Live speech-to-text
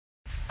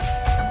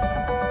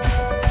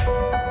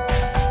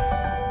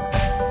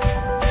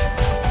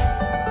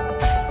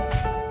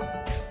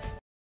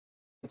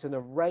provides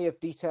an array of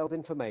detailed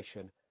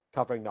information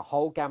covering the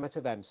whole gamut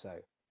of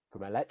EMSO,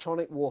 from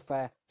electronic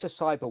warfare to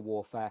cyber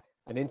warfare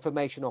and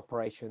information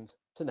operations,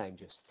 to name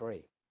just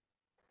three.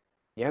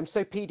 The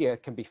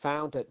EMSOpedia can be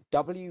found at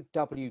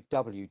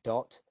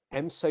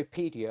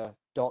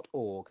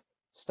www.emsopedia.org,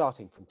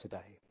 starting from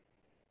today.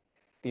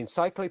 The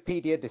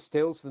Encyclopedia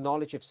distills the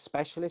knowledge of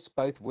specialists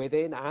both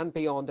within and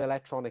beyond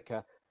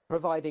Elettronica,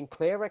 providing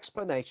clear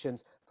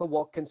explanations for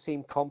what can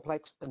seem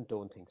complex and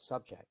daunting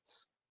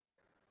subjects.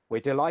 We're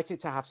delighted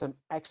to have some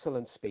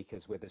excellent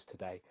speakers with us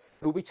today,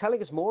 who will be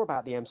telling us more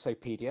about the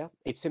EMSOpedia,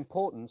 its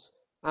importance,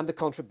 and the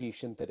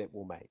contribution that it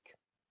will make.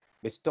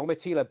 Ms.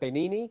 Domitilla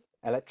Benini,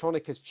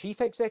 Elettronica's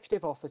Chief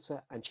Executive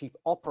Officer and Chief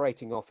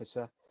Operating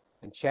Officer,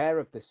 and Chair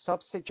of the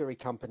subsidiary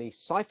company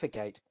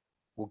Cyphergate,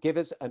 will give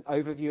us an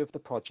overview of the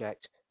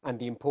project and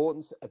the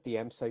importance of the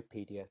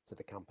EMSOpedia to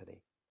the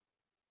company.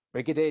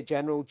 Brigadier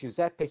General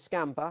Giuseppe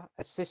Scamba,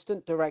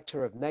 Assistant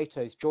Director of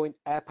NATO's Joint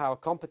Air Power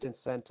Competence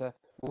Center,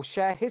 will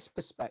share his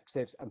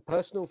perspectives and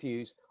personal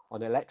views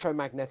on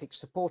electromagnetic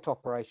support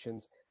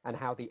operations and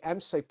how the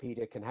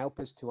EMSOpedia can help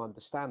us to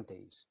understand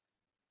these.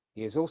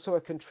 He is also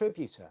a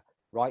contributor,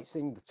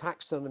 writing the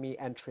taxonomy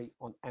entry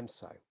on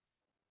EMSO.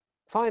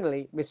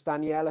 Finally, Ms.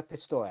 Daniela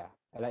Pistoia,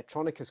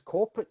 Elettronica's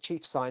Corporate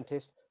Chief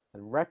Scientist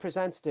and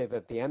representative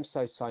of the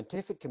EMSO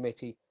Scientific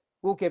Committee,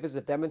 will give us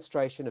a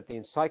demonstration of the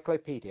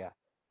Encyclopedia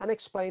and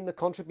explain the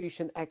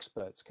contribution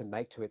experts can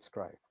make to its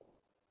growth.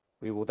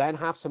 We will then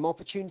have some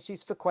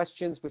opportunities for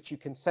questions which you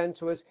can send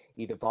to us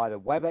either via the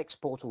WebEx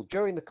portal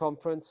during the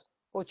conference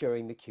or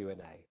during the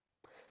Q&A.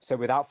 So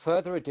without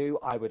further ado,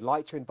 I would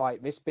like to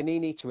invite Ms.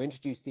 Benini to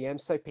introduce the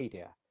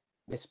EMSOpedia.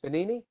 Ms.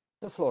 Benini,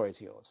 the floor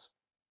is yours.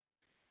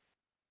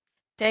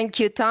 Thank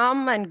you,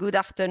 Tom, and good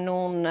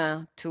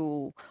afternoon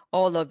to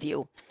all of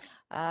you.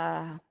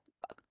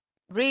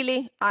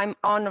 Really, I'm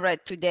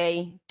honored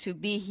today to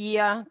be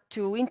here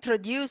to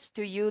introduce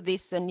to you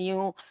this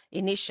new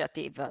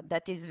initiative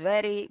that is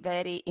very,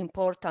 very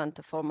important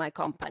for my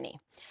company.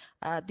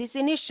 This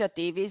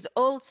initiative is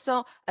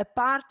also a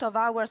part of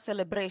our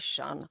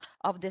celebration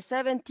of the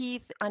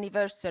 70th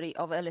anniversary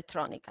of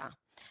Elettronica.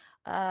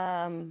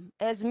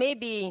 As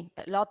maybe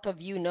a lot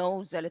of you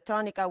know,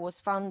 Elettronica was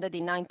founded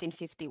in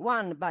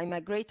 1951 by my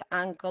great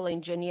uncle,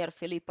 engineer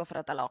Filippo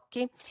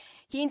Fratalocchi.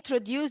 He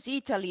introduced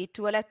Italy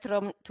to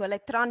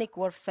electronic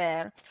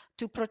warfare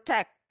to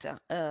protect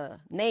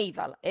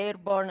naval,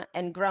 airborne,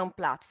 and ground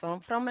platform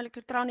from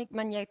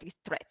electromagnetic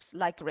threats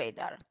like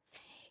radar.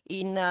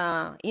 In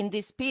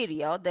this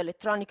period,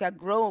 Elettronica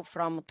grew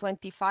from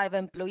 25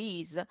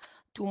 employees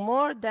to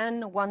more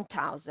than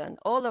 1,000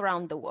 all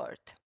around the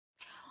world.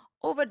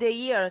 Over the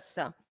years,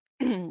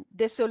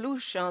 the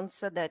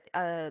solutions that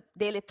the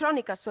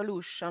Elettronica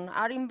solution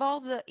are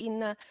involved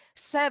in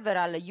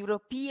several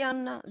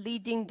European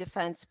leading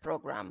defense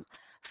programs,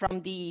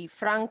 from the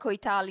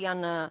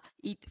Franco-Italian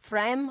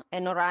FREM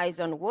and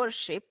Horizon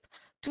warship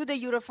to the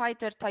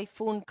Eurofighter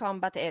Typhoon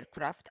combat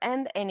aircraft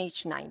and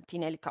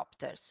NH-19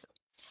 helicopters.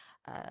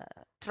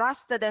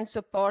 Trusted and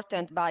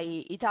supported by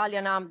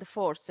Italian armed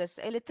forces,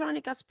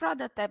 Elettronica's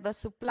products have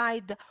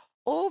supplied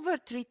over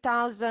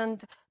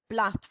 3,000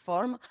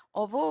 platform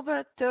of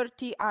over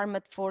 30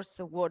 armed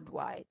forces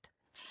worldwide.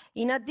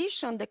 In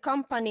addition, the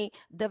company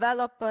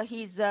developed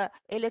his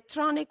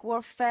Electronic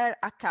Warfare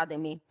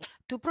Academy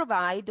to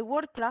provide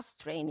world-class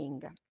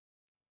training.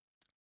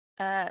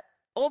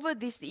 Over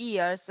these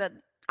years,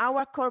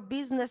 our core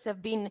business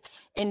have been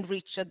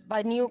enriched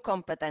by new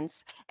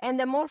competence and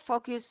a more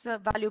focused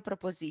value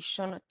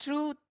proposition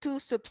through two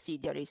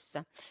subsidiaries,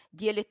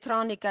 the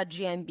Elettronica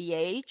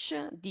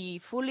GmbH, the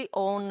fully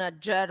owned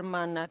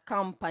German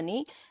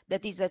company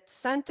that is a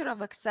center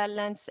of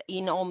excellence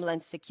in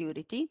homeland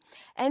security,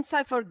 and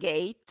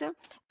Cyphergate,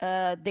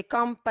 the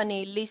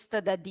company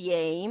listed at the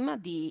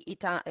AIM, the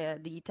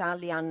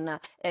Italian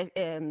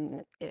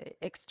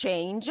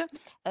exchange,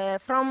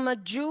 from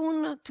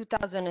June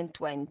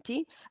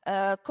 2020,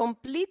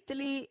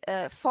 completely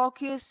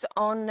focused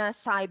on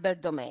cyber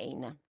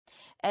domain.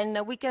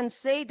 And we can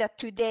say that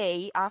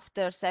today,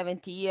 after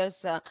 70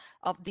 years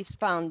of this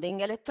founding,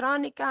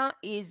 Elettronica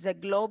is a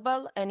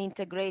global and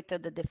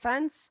integrated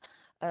defense,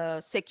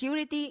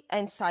 security,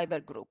 and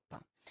cyber group.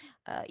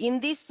 In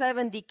these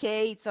 7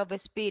 decades of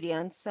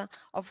experience,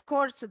 of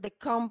course, the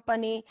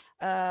company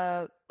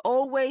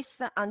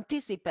always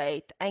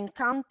anticipate and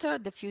counter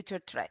the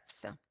future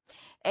threats.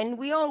 And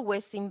we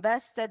always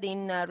invested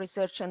in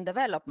research and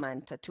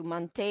development to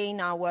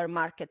maintain our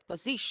market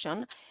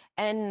position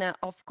and,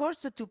 of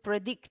course, to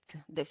predict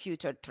the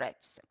future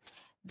threats.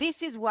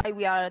 This is why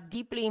we are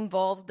deeply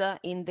involved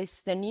in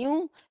this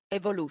new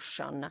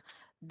evolution,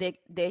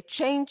 the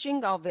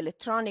changing of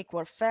electronic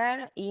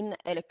warfare in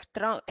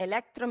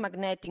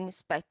electromagnetic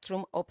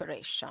spectrum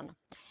operation.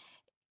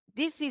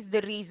 This is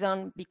the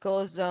reason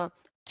because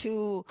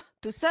to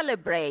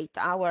celebrate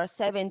our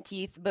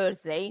 70th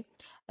birthday,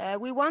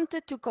 we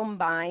wanted to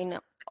combine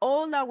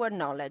all our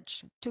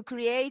knowledge to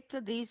create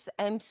this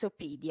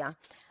EMSOpedia.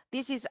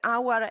 This is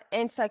our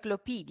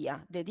encyclopedia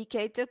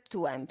dedicated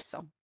to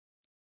EMSO.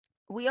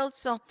 We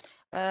also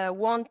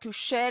want to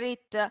share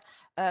it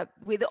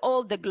with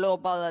all the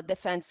global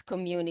defense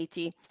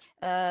community.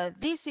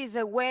 This is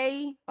a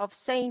way of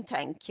saying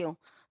thank you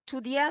to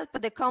the help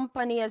the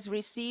company has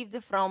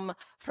received from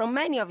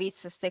many of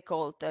its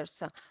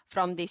stakeholders,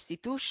 from the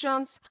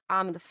institutions,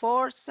 armed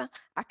force,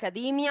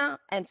 academia,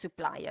 and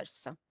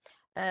suppliers.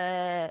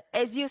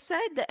 As you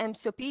said,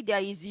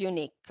 EMSOpedia is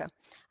unique.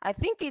 I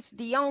think it's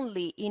the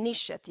only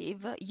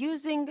initiative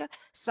using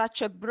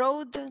such a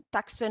broad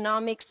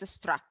taxonomics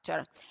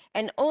structure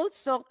and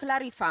also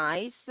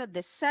clarifies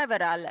the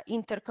several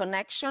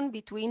interconnection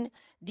between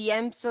the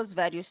EMSO's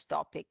various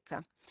topics.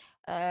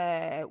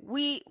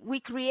 We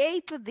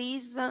create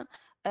these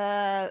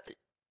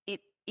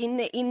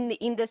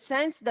in the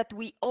sense that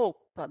we hope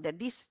that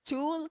this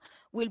tool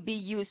will be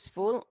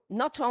useful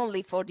not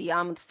only for the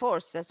armed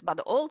forces, but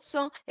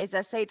also, as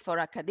I said, for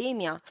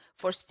academia,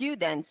 for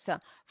students,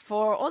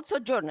 for also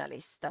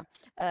journalists.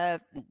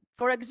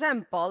 For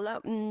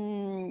example,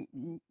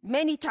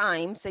 many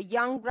times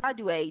young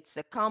graduates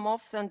come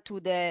often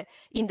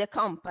in the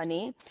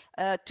company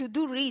to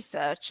do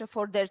research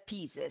for their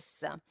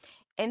thesis.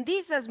 And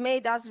this has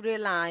made us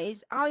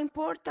realize how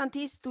important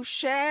it is to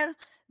share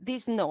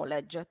this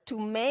knowledge, to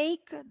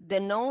make the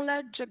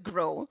knowledge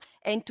grow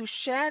and to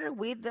share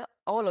with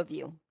all of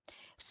you.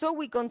 So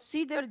we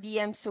consider the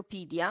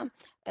EMSOpedia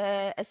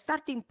a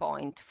starting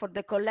point for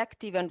the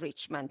collective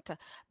enrichment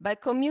by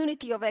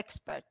community of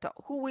experts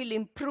who will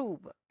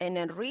improve and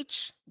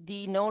enrich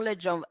the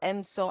knowledge of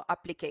EMSO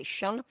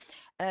application,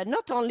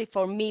 not only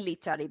for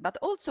military, but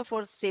also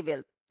for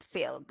civil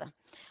field.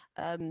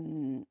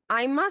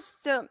 I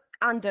must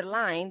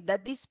underline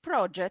that this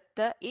project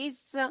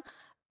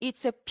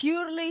it's a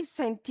purely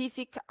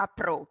scientific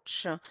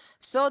approach,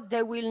 so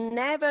there will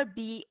never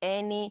be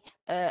any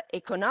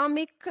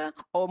economic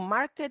or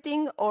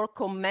marketing or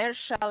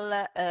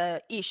commercial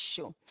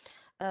issue.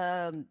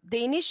 The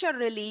initial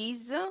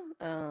release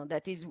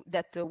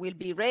that will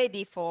be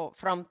ready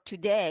from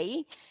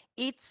today,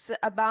 it's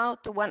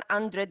about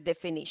 100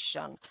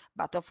 definition,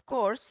 but of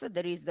course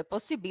there is the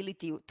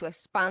possibility to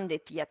expand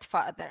it yet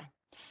further.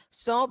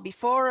 So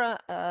before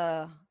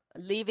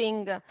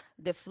leaving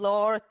the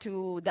floor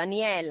to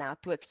Daniela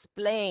to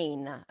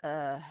explain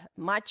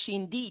much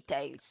in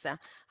details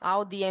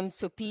how the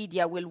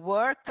EMSOpedia will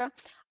work,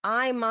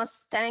 I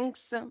must thank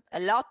a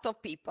lot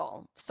of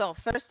people. So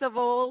first of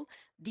all,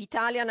 the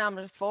Italian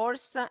Armed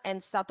Force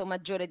and Stato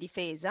Maggiore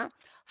Difesa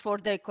for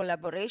their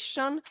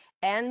collaboration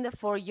and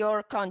for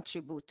your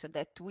contribute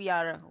that we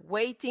are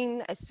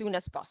waiting as soon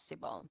as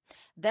possible.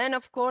 Then,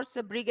 of course,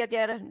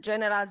 Brigadier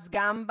General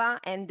Sgamba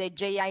and the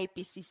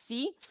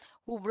JIPCC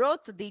who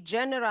wrote the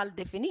general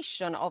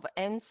definition of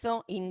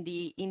EMSO in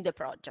the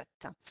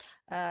project.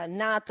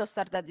 NATO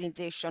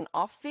Standardization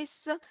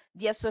Office,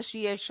 the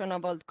Association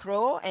of Old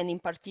Crow, and in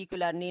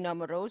particular Nino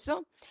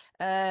Amoroso,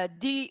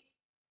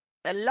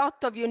 a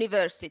lot of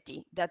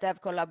universities that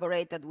have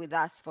collaborated with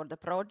us for the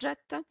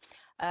project.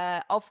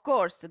 Of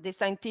course, the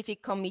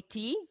scientific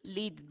committee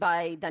led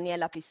by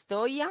Daniela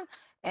Pistoia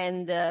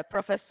and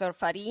Professor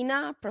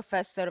Farina,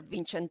 Professor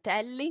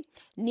Vincentelli,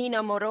 Nino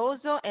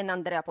Amoroso, and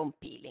Andrea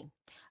Pompili.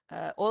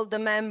 All the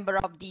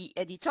members of the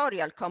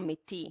editorial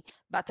committee,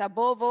 but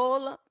above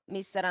all,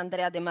 Mr.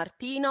 Andrea De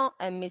Martino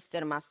and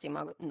Mr.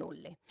 Massimo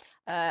Nulli.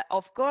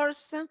 Of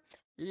course,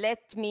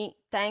 let me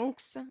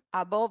thank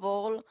above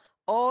all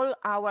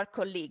our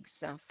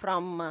colleagues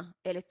from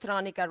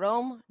Elettronica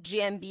Rome,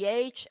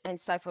 GmbH, and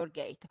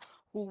Cyphergate,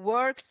 who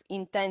works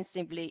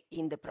intensively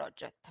in the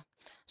project.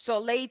 So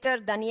later,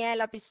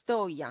 Daniela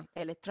Pistoia,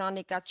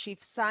 Elettronica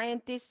chief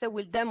scientist,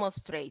 will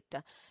demonstrate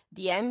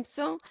the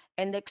EMSO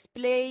and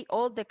explain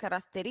all the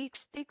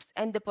characteristics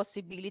and the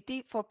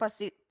possibility for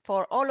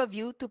all of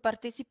you to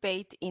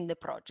participate in the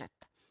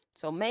project.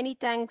 So many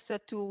thanks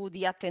to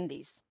the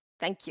attendees.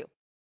 Thank you.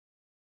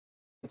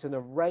 It's an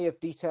array of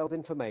detailed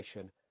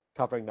information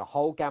covering the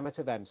whole gamut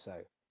of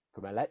EMSO,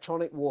 from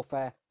electronic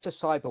warfare to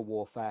cyber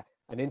warfare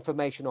and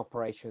information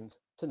operations,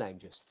 to name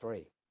just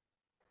three.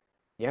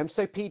 The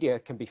EMSOpedia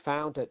can be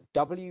found at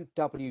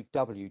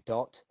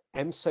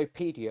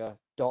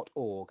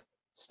www.emsopedia.org,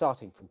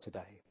 starting from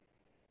today.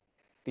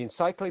 The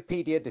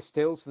Encyclopediya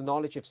distills the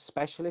knowledge of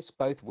specialists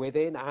both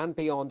within and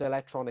beyond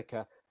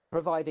Elettronica,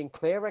 providing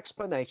clear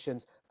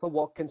explanations for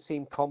what can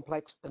seem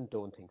complex and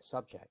daunting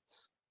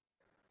subjects.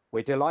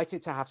 We're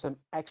delighted to have some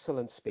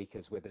excellent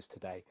speakers with us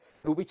today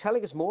who will be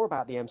telling us more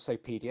about the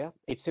EMSOpedia,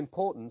 its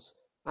importance,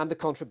 and the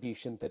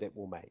contribution that it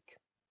will make.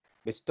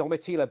 Ms.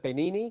 Domitilla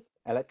Benini,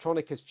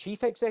 Elettronica's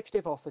Chief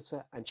Executive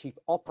Officer and Chief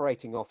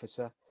Operating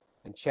Officer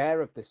and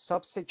Chair of the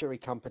subsidiary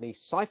company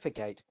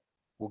Cyphergate,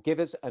 will give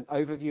us an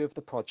overview of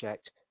the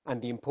project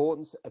and the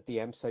importance of the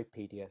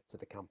EMSOpedia to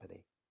the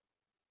company.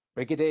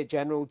 Brigadier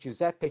General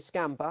Giuseppe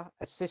Scamba,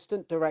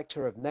 Assistant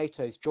Director of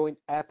NATO's Joint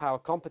Air Power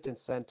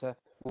Competence Center,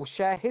 will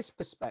share his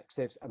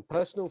perspectives and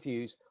personal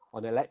views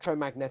on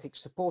electromagnetic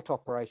support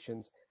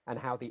operations and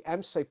how the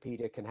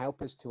EMSOpedia can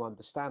help us to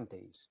understand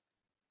these.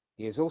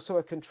 He is also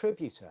a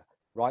contributor,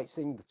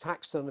 writing the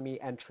taxonomy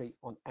entry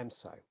on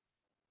EMSO.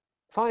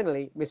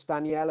 Finally, Ms.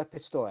 Daniela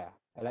Pistoia,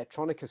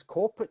 Electronica's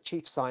corporate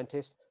chief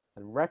scientist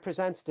and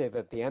representative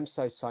of the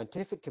EMSO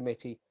scientific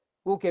committee,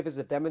 will give us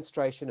a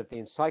demonstration of the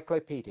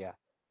Encyclopediya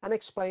and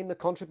explain the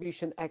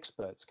contribution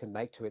experts can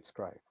make to its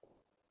growth.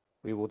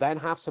 We will then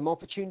have some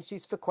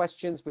opportunities for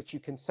questions which you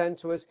can send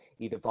to us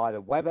either via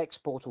the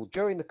WebEx portal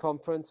during the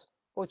conference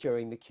or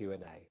during the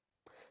Q&A.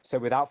 So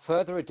without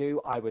further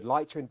ado, I would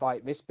like to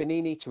invite Ms.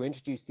 Bonini to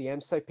introduce the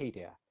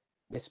EMSOpedia.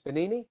 Ms.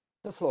 Bonini,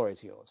 the floor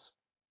is yours.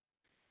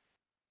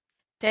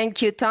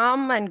 Thank you,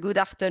 Tom, and good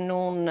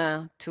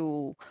afternoon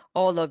to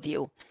all of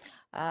you.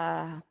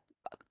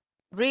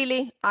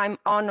 Really, I'm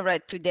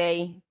honored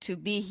today to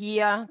be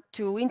here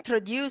to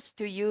introduce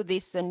to you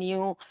this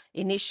new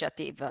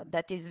initiative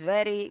that is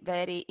very,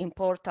 very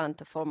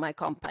important for my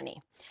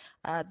company.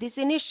 This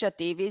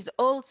initiative is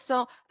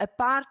also a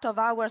part of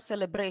our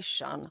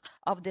celebration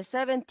of the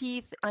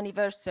 70th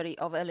anniversary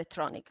of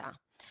Elettronica.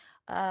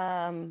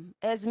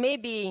 As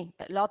maybe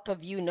a lot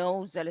of you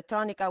know,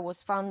 Elettronica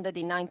was founded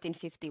in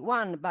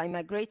 1951 by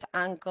my great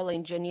uncle,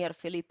 engineer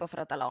Filippo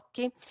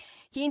Fratalocchi.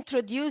 He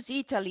introduced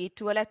Italy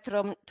to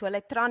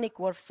electronic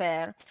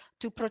warfare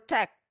to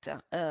protect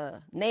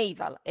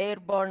naval,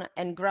 airborne,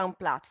 and ground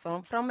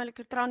platform from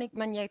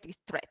electromagnetic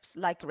threats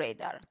like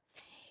radar.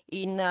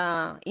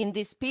 In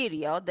this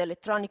period,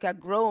 Elettronica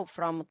grew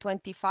from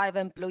 25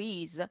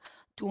 employees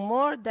to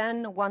more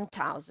than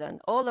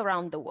 1,000 all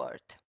around the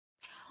world.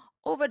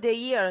 Over the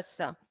years,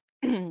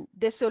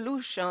 the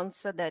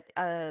solutions that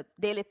the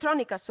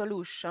Elettronica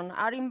solution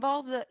are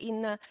involved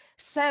in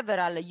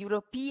several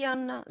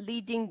European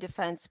leading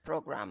defense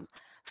programs,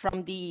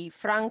 from the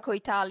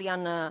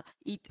Franco-Italian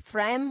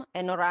FREM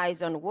and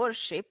Horizon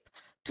warship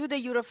to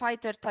the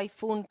Eurofighter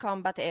Typhoon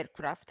combat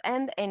aircraft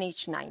and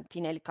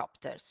NH-19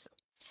 helicopters.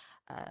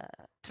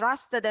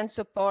 Trusted and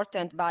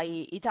supported by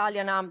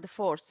Italian armed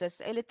forces,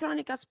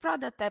 Elettronica's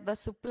products have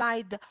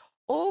supplied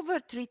over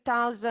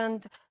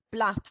 3,000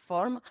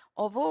 platform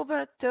of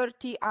over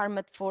 30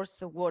 armed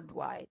forces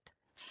worldwide.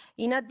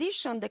 In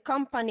addition, the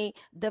company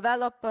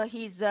developed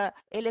his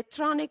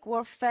Electronic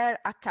Warfare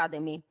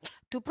Academy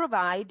to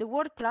provide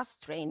world-class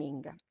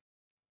training.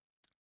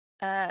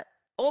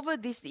 Over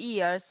these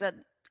years,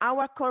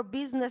 our core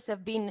business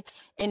have been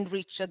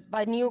enriched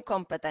by new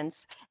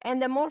competence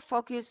and a more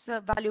focused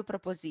value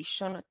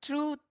proposition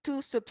through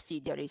two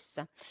subsidiaries,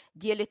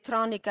 the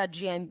Elettronica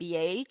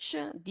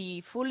GmbH,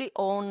 the fully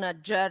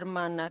owned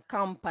German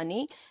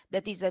company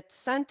that is at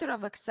center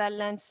of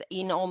excellence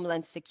in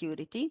homeland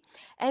security,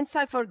 and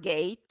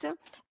Cyphergate,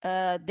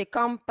 the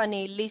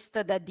company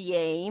listed at the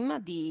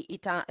AIM, the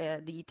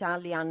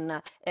Italian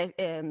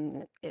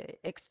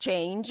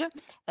exchange,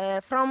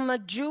 from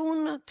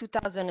June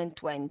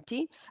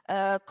 2020,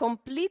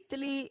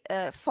 completely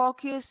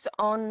focused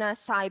on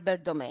cyber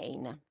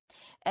domain.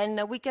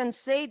 And we can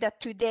say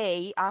that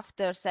today,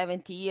 after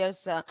 70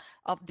 years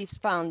of this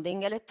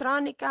founding,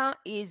 Elettronica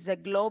is a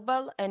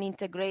global and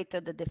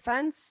integrated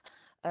defense,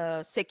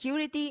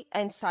 security,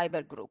 and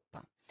cyber group.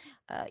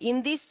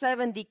 In these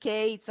 7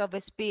 decades of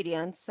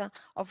experience,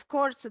 of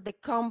course, the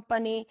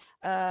company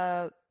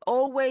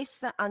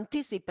always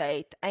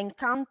anticipate and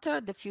counter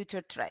the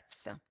future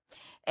threats.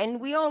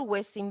 And we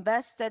always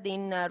invested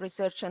in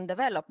research and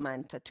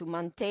development to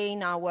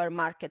maintain our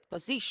market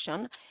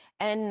position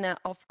and,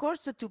 of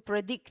course, to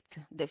predict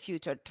the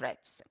future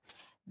threats.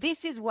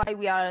 This is why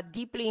we are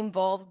deeply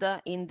involved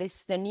in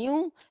this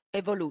new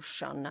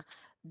evolution,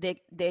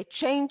 the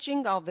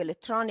changing of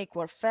electronic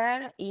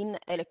warfare in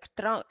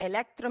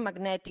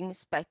electromagnetic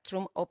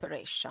spectrum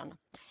operation.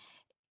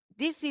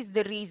 This is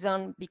the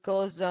reason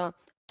because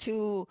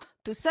to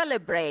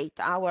celebrate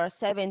our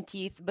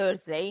 70th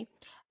birthday,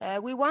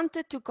 we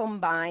wanted to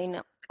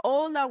combine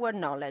all our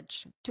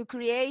knowledge to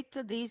create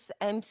this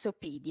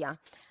EMSOpedia.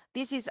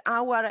 This is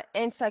our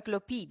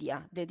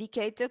encyclopedia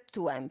dedicated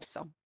to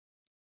EMSO.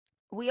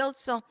 We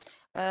also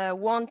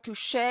want to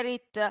share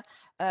it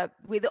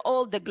with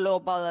all the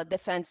global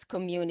defense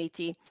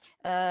community.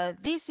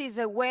 This is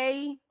a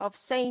way of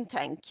saying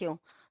thank you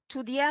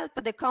to the help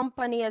the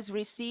company has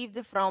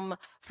received from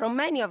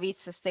many of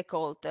its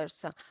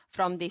stakeholders,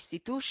 from the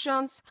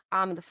institutions,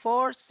 armed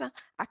force,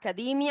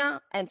 academia,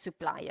 and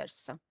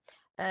suppliers.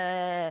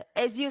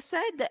 As you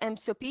said,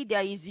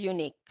 EMSOpedia is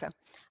unique.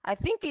 I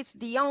think it's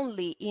the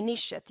only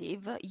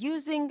initiative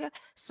using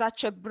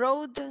such a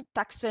broad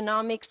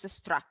taxonomics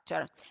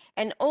structure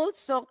and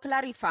also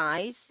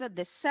clarifies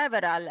the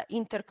several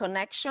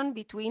interconnection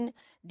between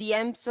the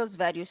EMSO's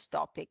various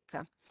topics.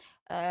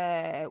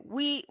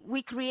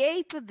 We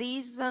create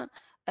this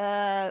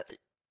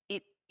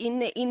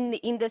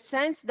in the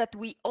sense that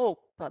we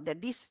hope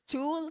that this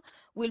tool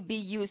will be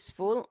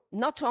useful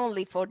not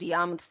only for the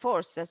armed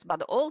forces,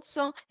 but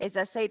also, as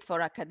I said,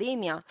 for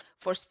academia,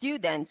 for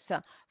students,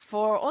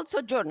 for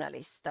also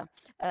journalists.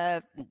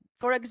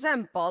 For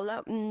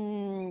example,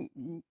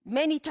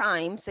 many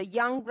times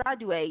young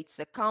graduates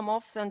come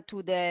often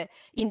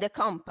in the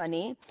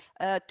company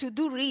to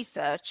do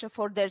research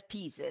for their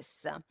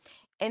thesis.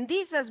 And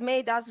this has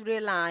made us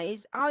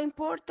realize how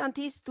important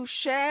it is to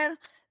share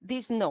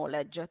this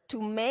knowledge,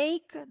 to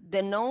make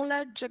the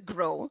knowledge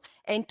grow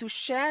and to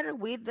share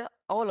with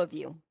all of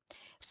you.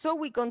 So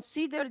we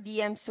consider the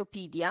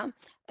EMSOpedia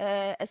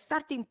a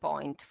starting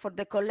point for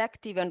the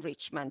collective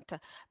enrichment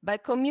by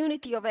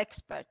community of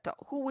experts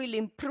who will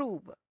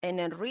improve and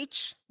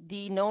enrich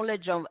the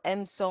knowledge of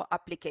EMSO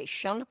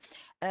application,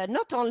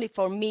 not only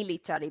for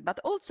military, but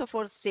also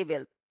for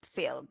civil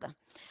field.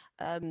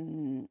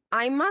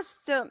 I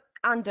must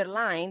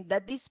underline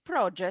that this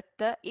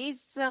project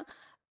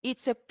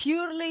it's a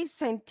purely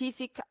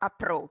scientific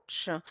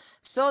approach,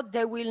 so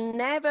there will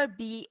never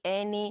be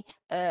any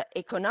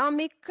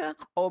economic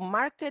or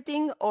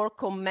marketing or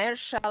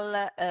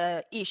commercial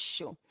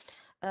issue.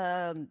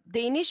 The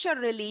initial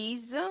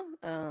release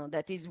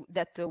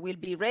that will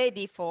be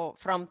ready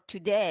from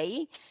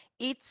today,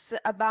 it's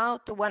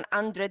about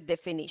 100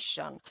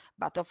 definition,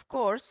 but of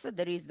course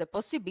there is the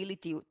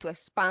possibility to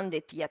expand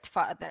it yet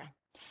further.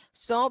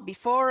 So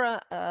before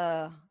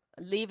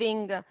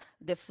leaving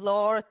the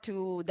floor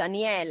to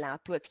Daniela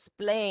to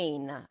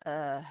explain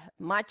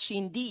much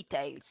in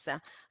details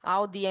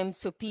how the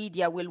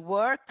EMSOpedia will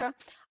work,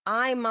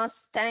 I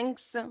must thank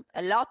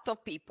a lot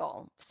of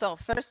people. So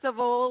first of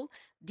all,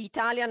 the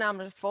Italian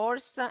Armed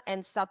Force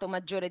and Stato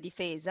Maggiore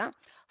Difesa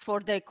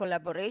for their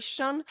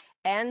collaboration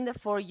and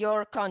for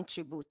your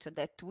contribute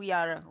that we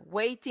are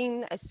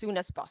waiting as soon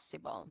as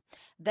possible.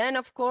 Then,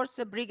 of course,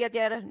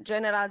 Brigadier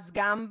General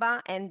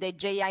Sgamba and the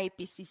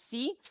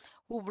JIPCC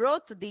who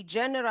wrote the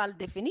general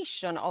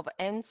definition of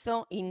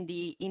EMSO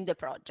in the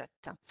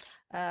project.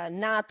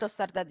 NATO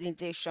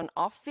Standardization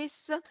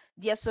Office,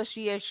 the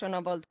Association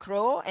of Old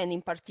Crow, and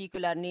in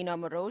particular Nino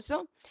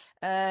Amoroso,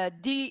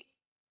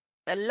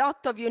 a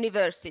lot of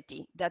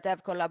universities that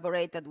have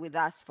collaborated with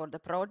us for the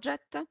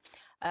project.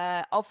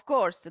 Of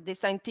course, the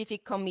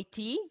scientific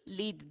committee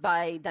led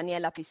by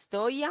Daniela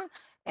Pistoia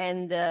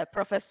and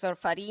Professor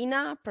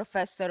Farina,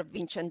 Professor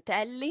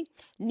Vincentelli,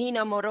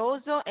 Nino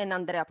Amoroso, and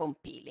Andrea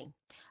Pompili.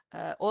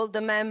 All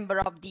the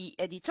members of the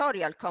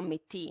editorial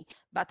committee,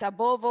 but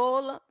above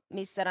all,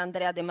 Mr.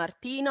 Andrea De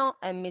Martino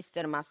and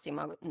Mr.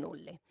 Massimo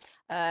Nulli.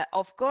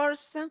 Of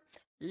course,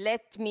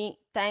 let me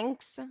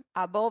thank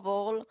above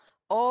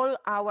all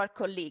our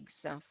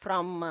colleagues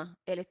from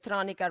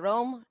Elettronica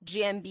Rome,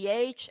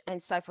 GmbH,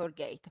 and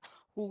Cyphergate,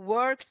 who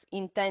works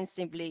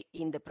intensively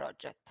in the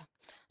project.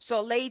 So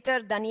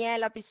later,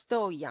 Daniela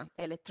Pistoia,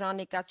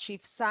 Elettronica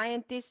Chief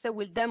Scientist,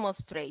 will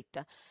demonstrate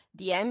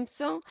the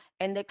EMSO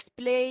and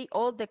explain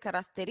all the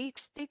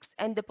characteristics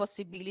and the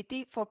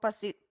possibility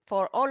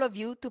for all of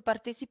you to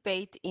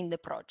participate in the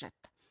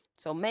project.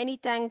 So many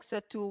thanks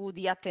to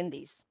the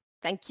attendees.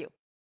 Thank you.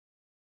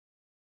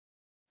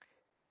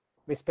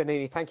 Ms.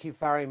 Bonini, thank you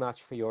very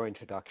much for your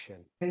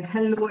introduction.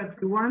 Hello,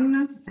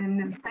 everyone,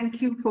 and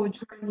thank you for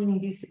joining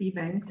this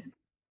event.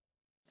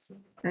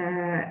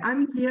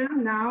 I'm here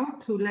now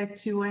to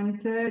let you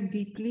enter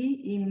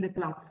deeply in the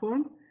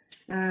platform.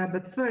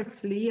 But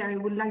firstly, I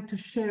would like to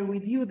share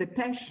with you the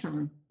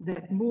passion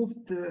that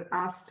moved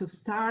us to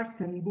start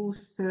and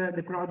boost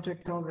the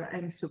project of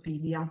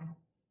EMSOpedia.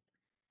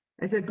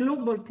 As a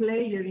global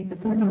player in the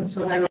business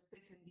of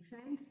aerospace and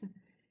defense,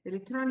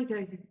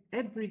 Elettronica is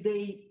every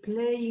day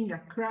playing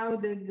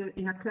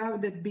in a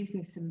crowded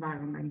business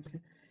environment,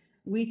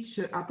 which,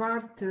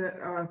 apart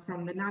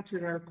from the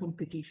natural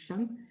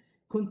competition,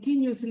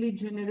 continuously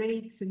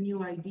generates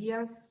new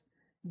ideas,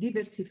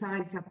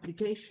 diversifies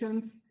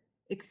applications,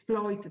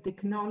 exploit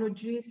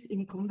technologies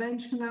in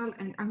conventional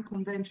and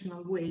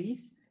unconventional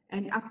ways,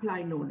 and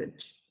apply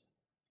knowledge.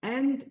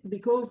 And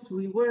because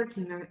we work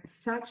in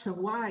such a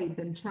wide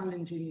and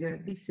challenging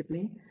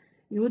discipline,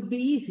 it would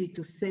be easy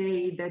to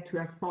say that we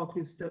are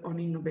focused on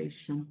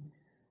innovation.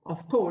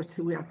 Of course,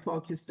 we are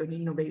focused on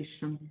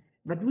innovation,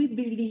 but we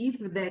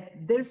believe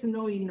that there's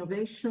no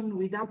innovation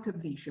without a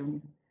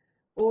vision.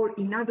 Or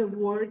in other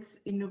words,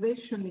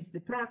 innovation is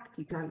the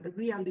practical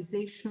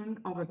realization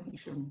of a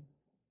vision.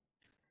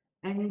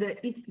 And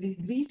it's this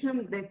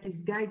vision that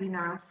is guiding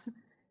us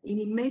in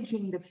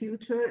imagining the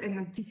future and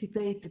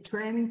anticipate the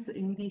trends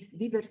in this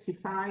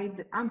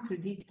diversified,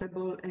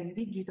 unpredictable, and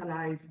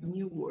digitalized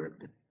new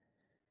world.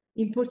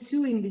 In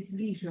pursuing this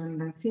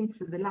vision since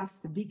the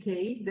last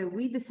decade,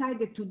 we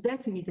decided to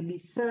definitely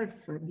serve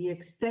the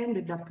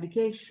extended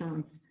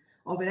applications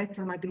of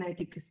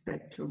electromagnetic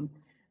spectrum,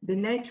 the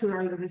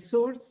natural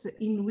resource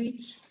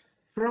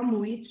from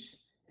which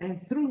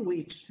and through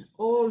which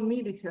all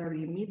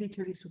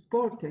military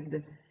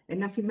supported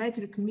and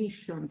asymmetric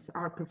missions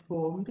are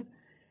performed,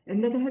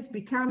 and that has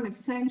become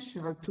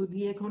essential to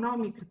the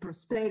economic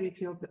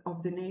prosperity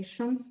of the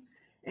nations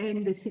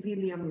and the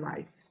civilian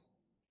life.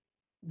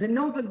 The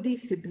novel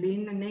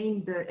discipline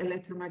named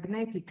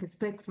electromagnetic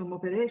spectrum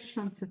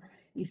operations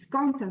is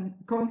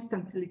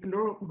constantly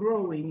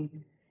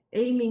growing,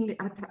 aiming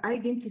at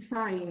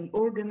identifying,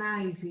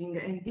 organizing,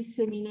 and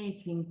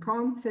disseminating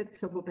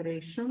concepts of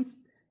operations,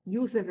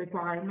 user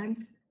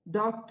requirements,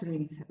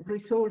 doctrines,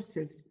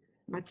 resources,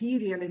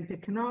 material and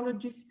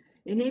technologies,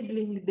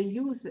 enabling the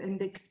use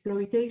and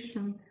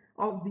exploitation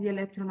of the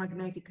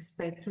electromagnetic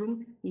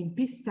spectrum in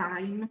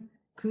peacetime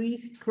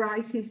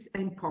crisis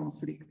and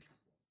conflicts.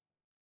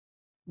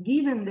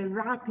 Given the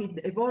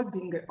rapid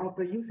evolving of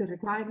the user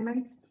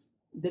requirements,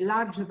 the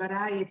large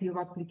variety of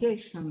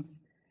applications,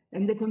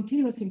 and the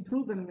continuous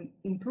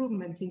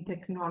improvement in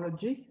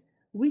technology,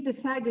 we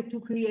decided to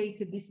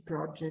create this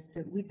project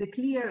with the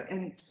clear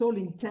and sole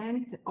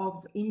intent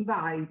of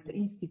invite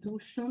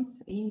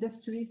institutions,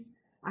 industries,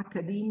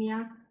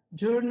 academia,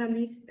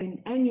 journalists,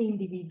 and any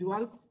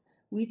individuals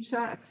which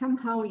are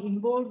somehow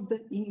involved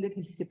in the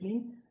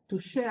discipline to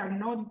share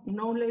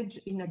knowledge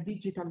in a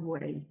digital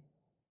way.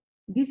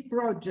 This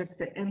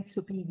project,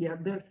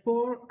 EMSOpedia,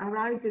 therefore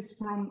arises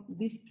from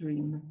this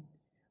dream.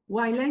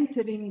 While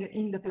entering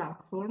in the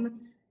platform,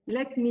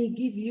 let me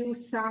give you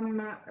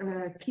some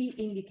key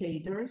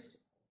indicators.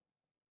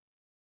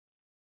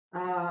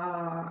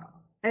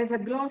 As a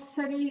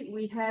glossary,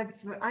 we have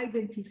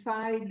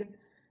identified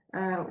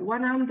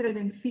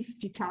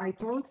 150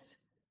 titles,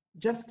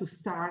 just to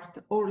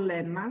start, or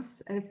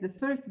lemmas, as the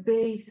first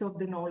base of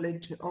the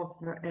knowledge of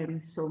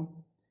EMSO.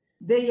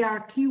 They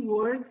are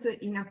keywords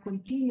in a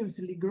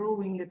continuously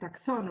growing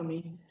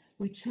taxonomy,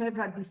 which have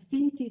a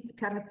distinctive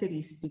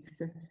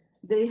characteristics.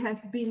 They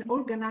have been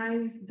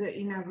organized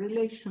in a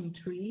relation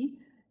tree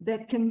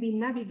that can be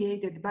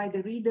navigated by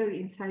the reader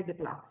inside the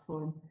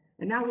platform.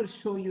 And I will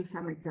show you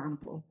some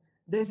example.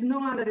 There's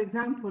no other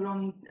example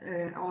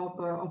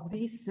of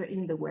this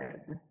in the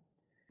web.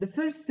 The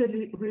first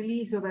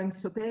release of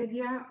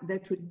EMSOpedia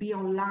that will be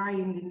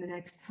online in the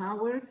next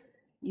hours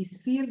is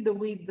filled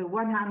with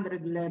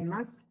 100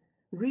 lemmas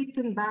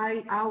written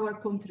by our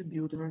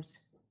contributors.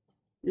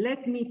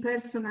 Let me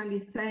personally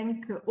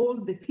thank all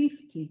the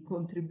 50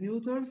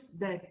 contributors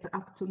that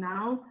up to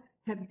now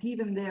have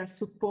given their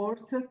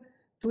support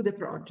to the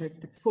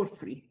project for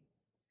free.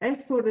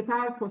 As for the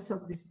purpose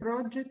of this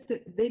project,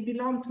 they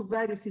belong to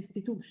various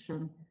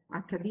institutions,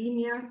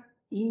 academia,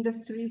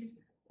 industries,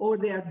 or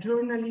they are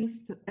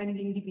journalists and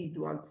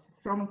individuals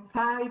from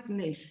 5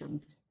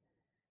 nations.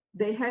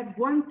 They have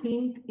one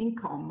thing in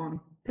common: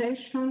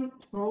 passion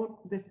for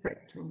the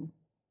spectrum.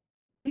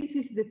 This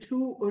is the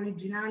true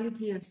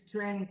originality and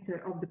strength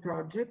of the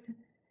project,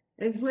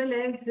 as well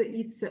as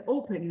its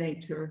open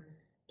nature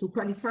to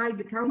qualify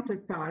the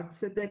counterparts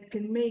that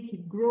can make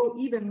it grow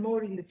even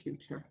more in the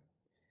future.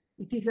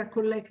 It is a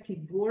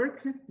collective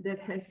work that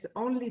has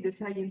only the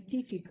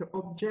scientific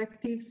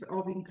objective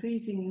of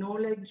increasing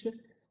knowledge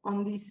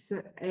on this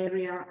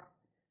area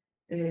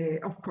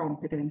of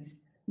competence.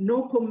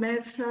 No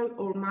commercial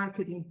or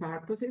marketing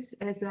purposes,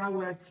 as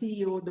our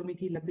CEO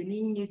Domitilla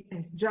Benigni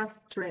has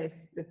just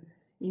stressed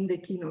in the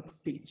keynote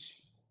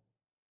speech.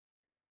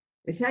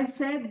 As I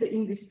said,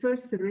 in this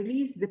first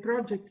release, the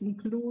project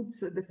includes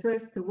the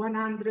first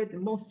 100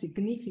 most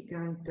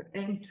significant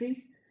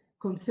entries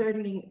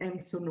concerning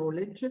EMSO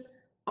knowledge.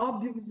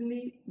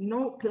 Obviously,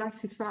 no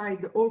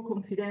classified or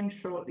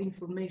confidential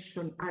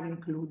information are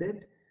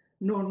included,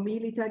 nor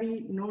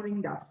military, nor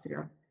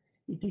industrial.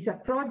 It is a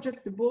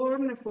project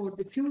born for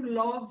the pure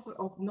love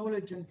of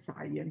knowledge and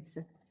science.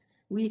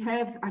 We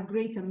have a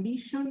great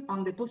ambition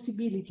on the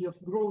possibility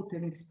of growth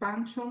and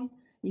expansion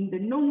in the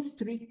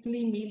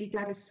non-strictly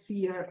military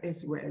sphere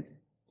as well.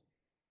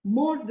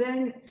 More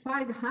than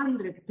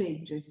 500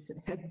 pages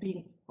have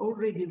been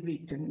already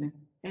written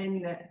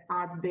and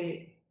are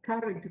the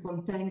current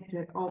content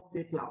of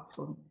the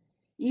platform.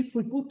 If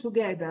we put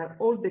together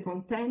all the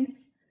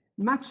contents,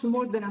 much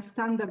more than a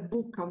standard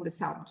book on the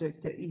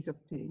subject is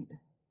obtained.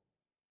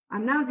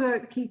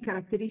 Another key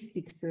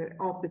characteristics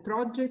of the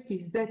project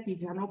is that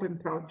it's an open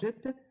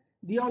project.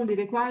 The only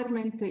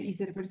requirement is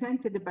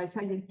represented by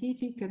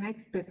scientific and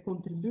expert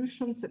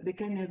contributions that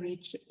can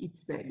enrich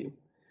its value.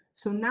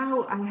 So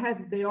now I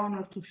have the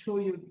honor to show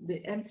you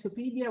the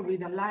EMSOpedia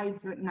with a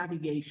live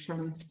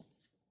navigation.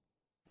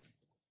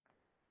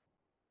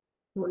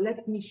 So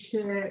let me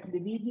share the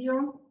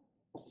video.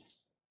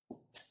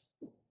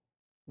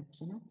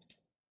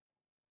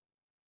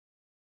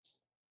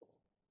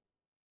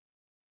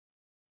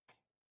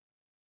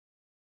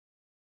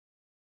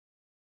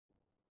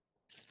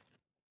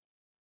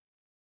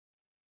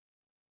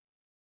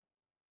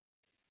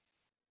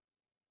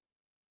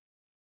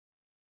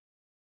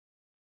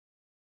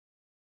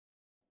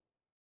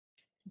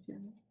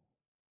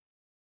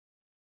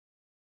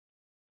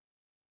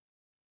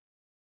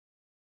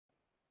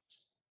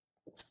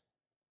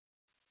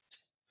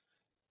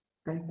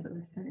 Penso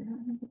che stai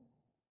arrivando.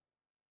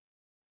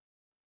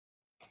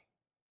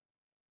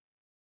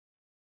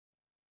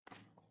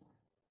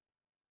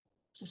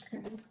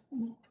 Okay.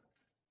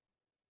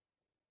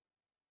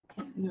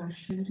 You are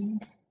sharing.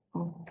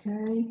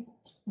 Okay.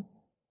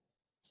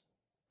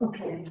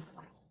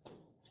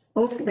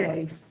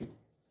 Okay.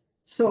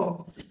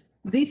 So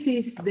this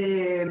is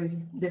the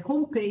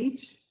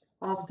homepage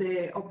of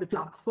the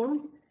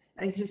platform.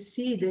 As you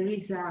see, there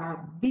is a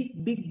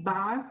big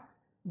bar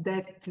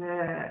that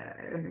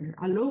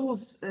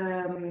allows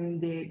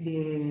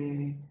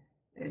the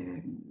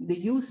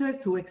user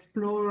to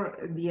explore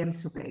the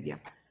EMSOpedia.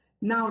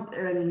 Now,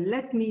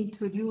 let me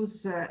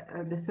introduce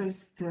the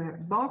first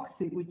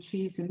box, which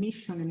is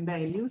mission and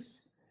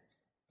values.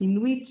 in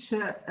which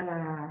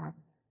there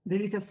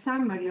is a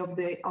summary of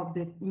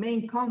the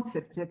main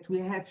concepts that we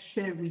have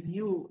shared with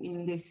you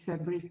in this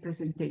brief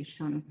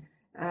presentation.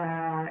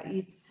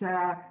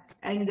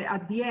 And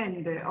at the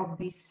end of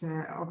this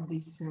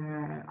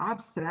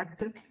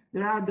abstract,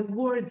 there are the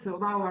words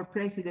of our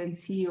president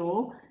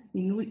CEO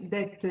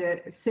that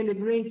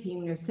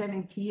celebrating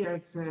 70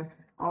 years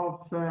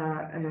of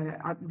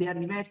the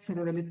anniversary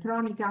of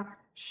Elettronica,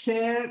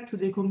 share to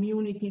the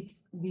community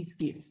this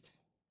gift.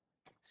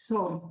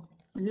 So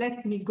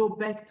let me go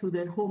back to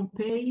the home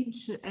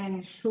page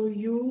and show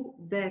you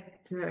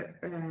that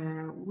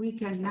we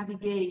can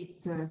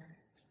navigate.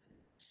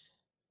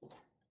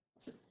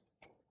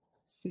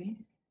 See?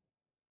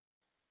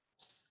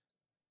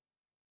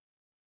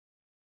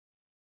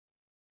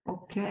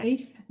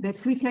 Okay,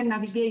 that we can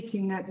navigate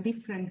in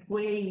different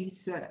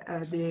ways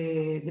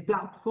the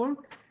platform.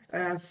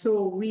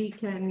 So we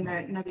can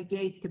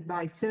navigate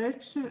by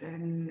search,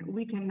 and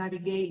we can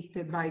navigate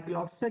by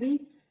glossary,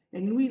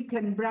 and we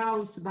can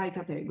browse by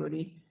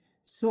category.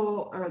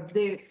 So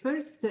the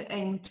first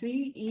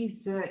entry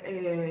is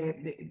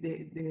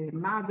the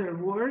mother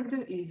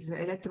word is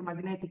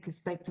electromagnetic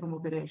spectrum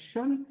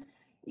operation.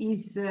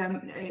 Is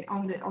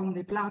on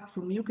the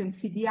platform you can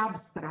see the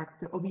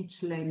abstract of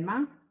each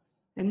lemma,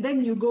 and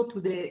then you go to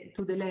the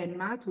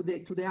lemma, to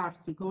the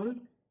article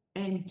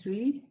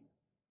entry,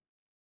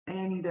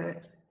 and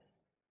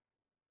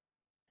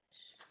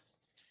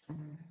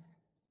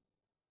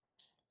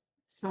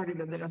sorry,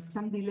 but there are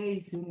some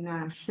delays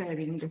in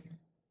sharing.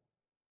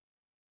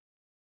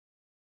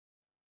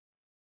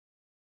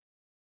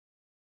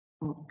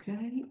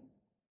 Okay.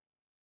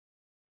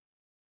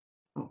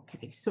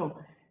 Okay, so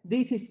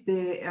this is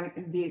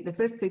the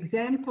first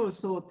example.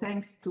 So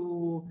thanks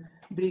to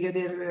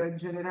Brigadier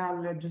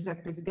General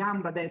Giuseppe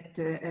Sgamba that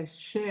has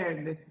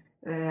shared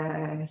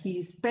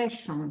his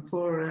passion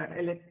for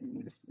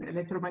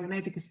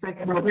electromagnetic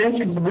spectrum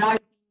operation,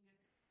 writing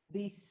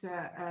this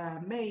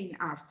main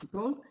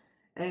article,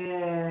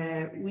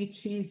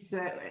 which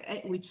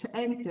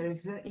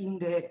enters in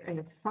the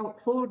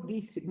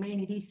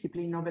main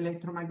discipline of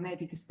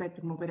electromagnetic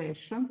spectrum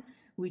operation,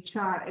 which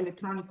are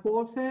electronic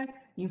warfare,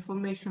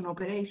 information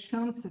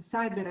operations,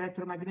 cyber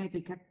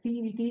electromagnetic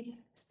activity,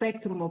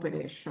 spectrum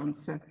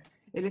operations.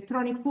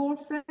 Electronic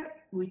warfare,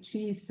 which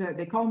is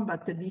the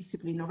combat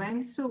discipline of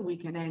EMSO, we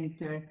can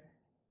enter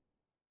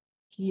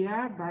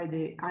here by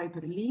the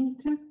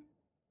hyperlink.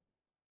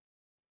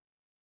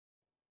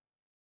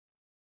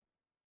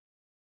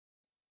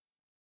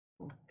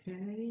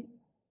 Okay.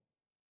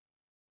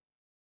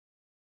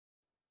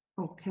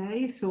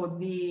 Okay, so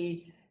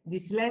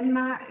this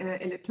lemma,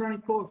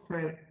 electronic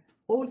warfare,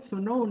 also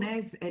known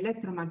as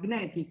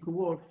electromagnetic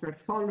warfare,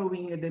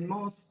 following the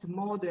most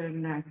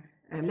modern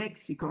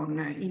lexicon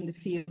in the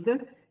field,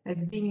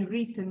 has been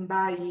written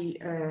by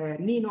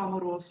Nino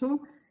Amoroso,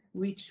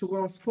 which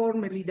was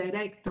formerly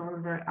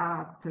director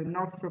at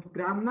Northrop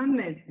Grumman,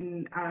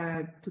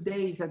 and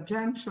today is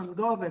adjunct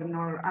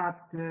governor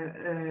at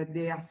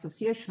the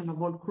Association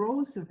of All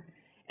Crows,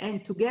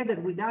 and together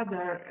with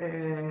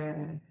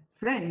other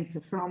friends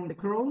from the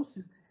Crows,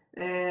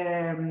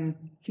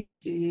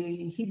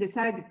 he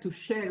decided to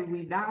share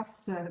with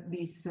us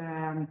this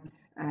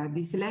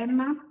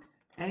lemma.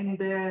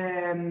 And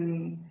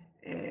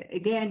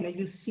again,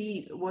 you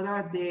see what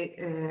are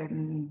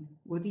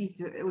what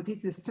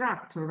is the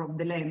structure of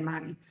the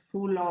lemma. It's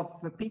full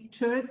of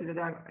pictures that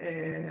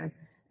are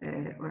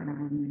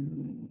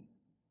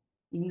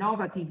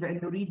innovative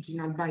and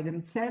original by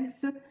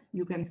themselves.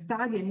 You can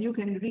study and you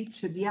can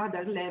reach the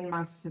other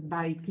lemmas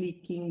by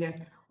clicking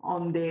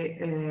on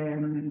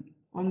the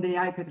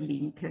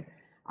hyperlink.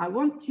 I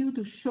want you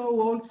to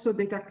show also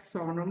the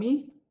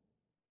taxonomy.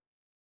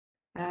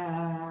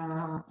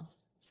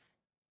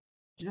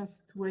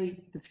 Just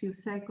wait a few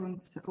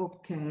seconds.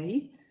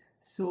 Okay,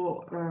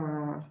 so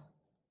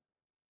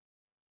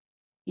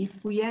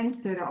if we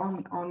enter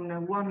on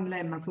one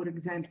lemma, for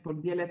example,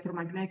 the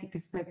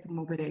electromagnetic spectrum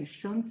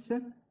operations,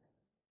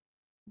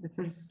 the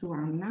first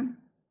one,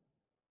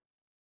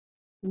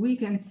 we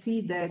can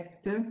see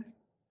that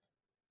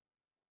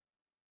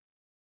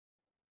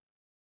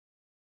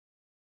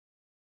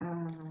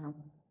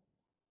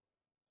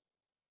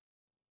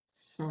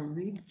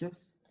sorry,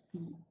 just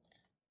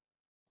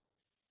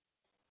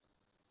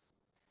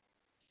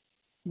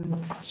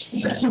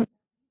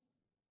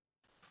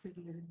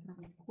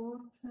electronic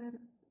warfare,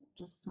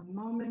 just one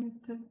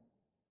moment.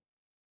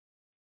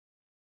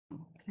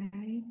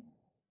 Okay.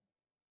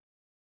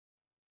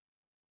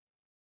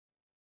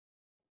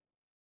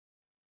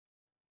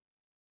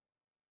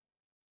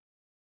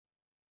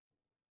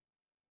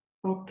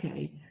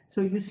 Okay,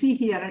 so you see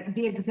here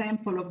the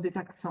example of the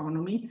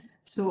taxonomy.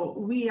 So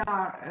we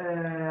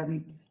are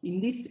in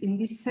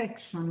this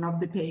section of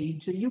the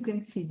page, you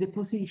can see the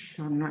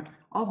position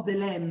of the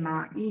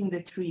lemma in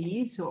the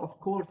tree. So of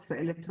course,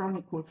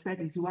 electronic warfare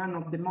is one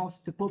of the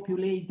most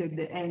populated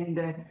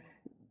and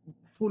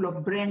full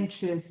of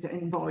branches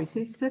and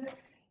voices.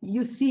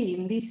 You see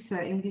in this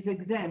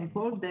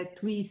example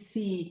that we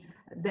see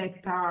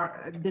that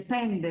are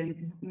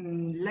dependent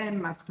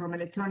lemmas from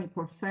electronic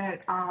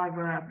warfare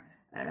are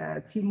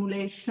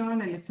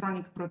simulation,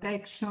 electronic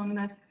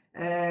protection,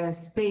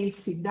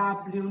 space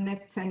EW,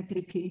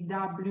 net-centric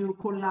EW,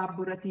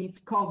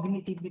 collaborative,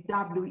 cognitive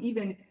EW,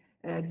 even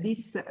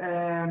these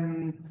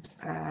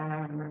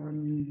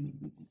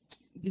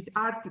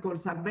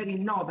articles are very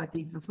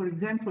innovative. For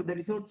example, there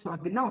is also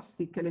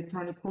agnostic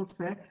electronic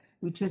warfare,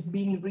 which has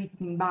been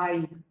written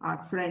by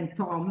our friend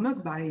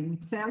Tom, by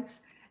himself,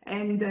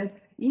 and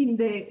in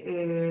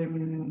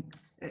the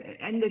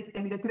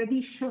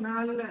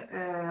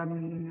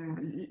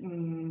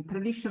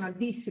traditional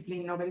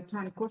discipline of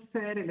electronic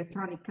warfare,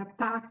 electronic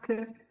attack,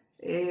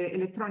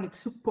 electronic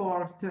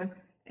support,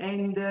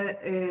 and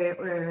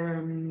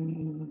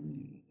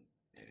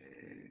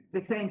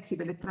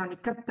defensive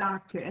electronic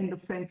attack and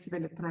offensive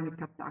electronic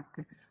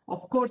attack.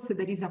 Of course,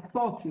 there is a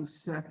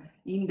focus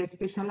in the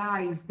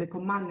specialized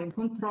command and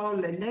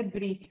control, and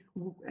every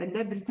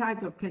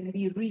title can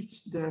be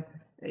reached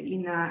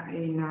in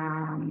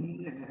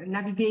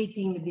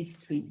navigating these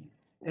three.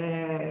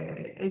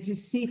 As you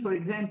see, for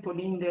example,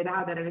 in the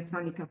radar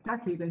electronic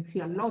attack, you can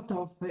see a lot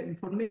of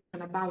information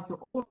about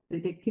all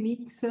the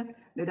techniques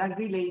that are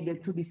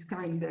related to this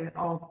kind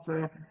of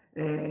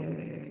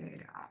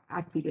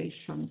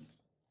activations.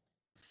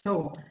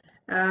 So,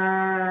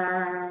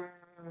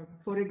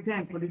 for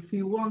example, if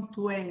you want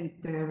to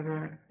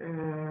enter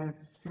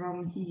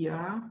from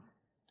here,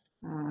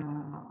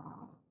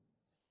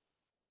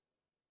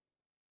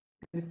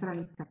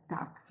 electronic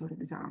attack, for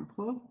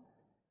example.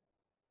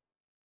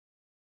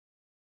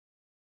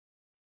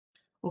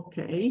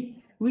 Okay,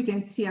 we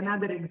can see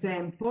another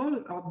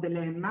example of the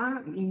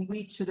lemma in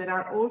which there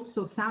are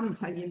also some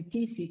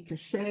scientific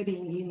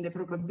sharing in the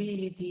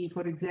probability,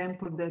 for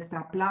example, that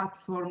a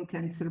platform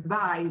can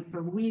survive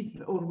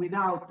with or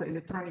without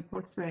electronic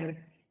warfare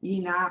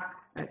in a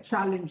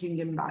challenging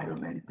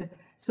environment.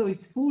 So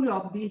it's full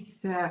of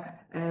this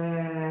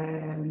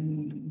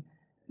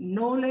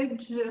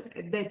knowledge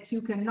that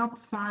you cannot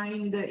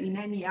find in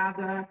any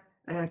other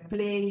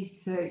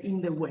place in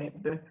the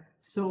web.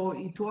 So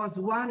it was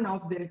one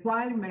of the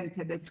requirements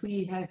that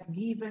we have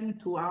given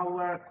to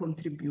our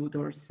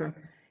contributors.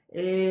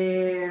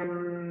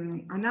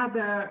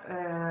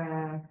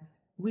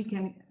 We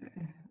can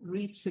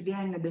reach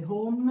again the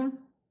home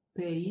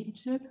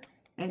page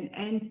and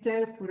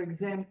enter, for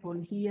example,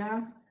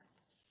 here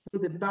to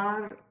the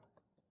bar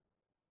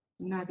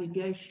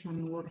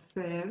navigation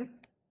warfare.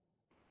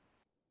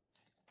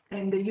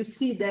 And you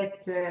see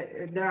that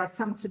there are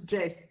some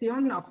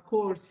suggestions, of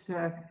course.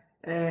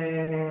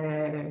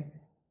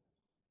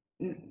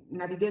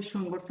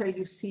 Navigation warfare,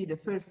 you see the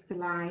first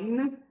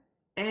line,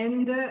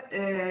 and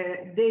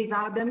Dave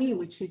Adamy,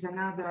 which is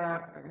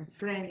another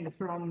friend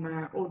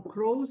from All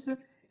Crows,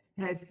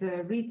 has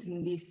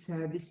written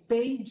this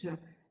page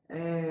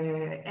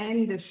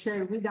and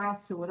shared with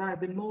us what are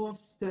the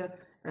most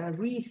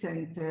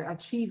recent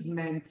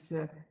achievements,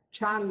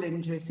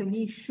 challenges and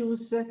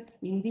issues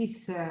in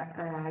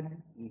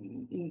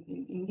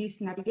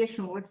this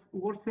navigation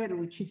warfare,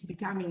 which is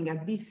becoming a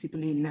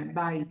discipline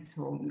by its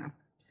own.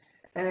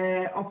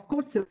 Of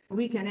course,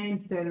 we can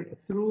enter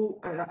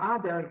through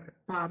other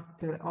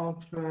part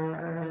of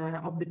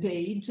the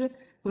page.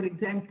 For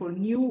example,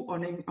 new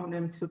on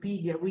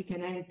EMSOpedia, we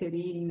can enter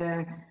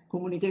in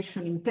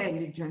communication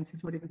intelligence,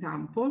 for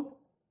example,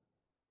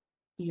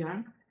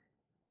 here.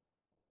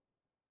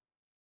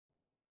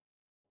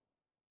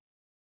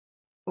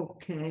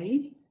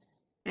 Okay,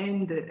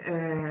 and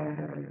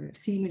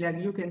similar,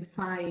 you can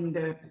find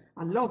a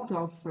lot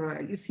of,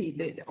 you see,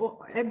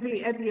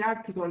 every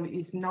article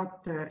is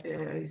not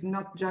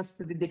just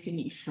the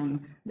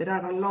definition. There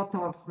are a lot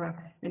of,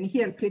 and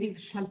here Pierre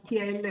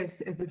Chaltiel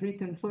has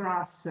written for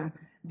us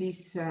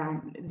this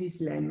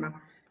lemma.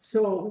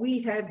 So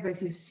we have,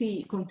 as you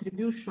see,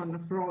 contribution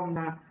from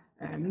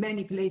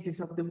many places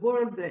of the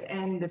world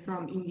and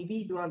from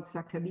individuals,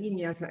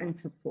 academia, and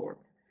so forth.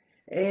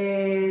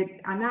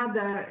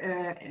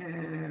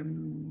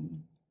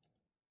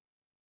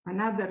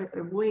 Another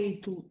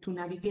way to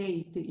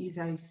navigate is,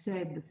 I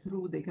said,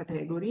 through the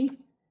category.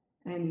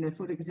 And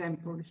for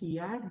example,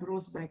 here,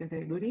 browse by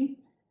category.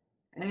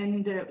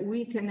 And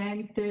we can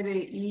enter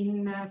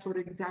in, for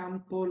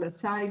example,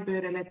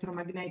 cyber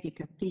electromagnetic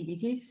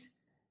activities,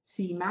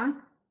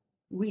 CIMA,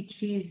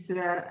 which is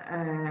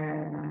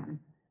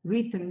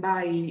written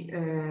by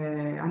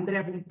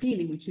Andrea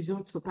Pompili, which is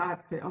also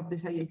part of the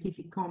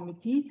scientific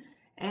committee,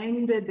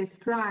 and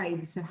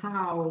describes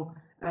how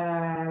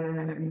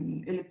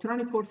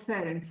electronic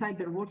warfare and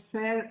cyber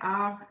warfare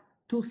are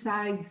two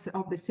sides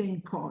of the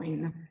same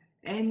coin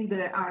and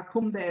are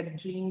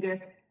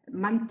converging,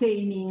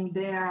 maintaining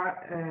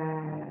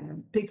their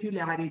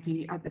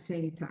peculiarity at the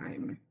same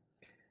time.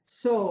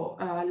 So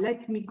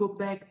let me go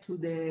back to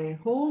the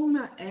home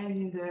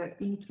and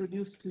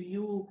introduce to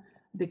you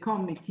the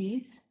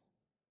committees.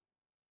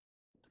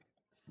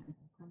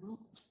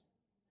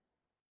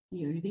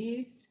 Here it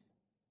is.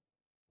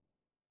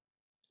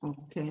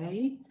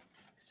 Okay,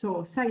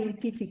 so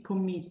scientific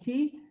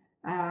committee.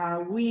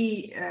 I'm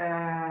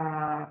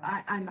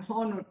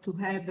honored to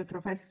have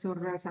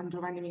Professor San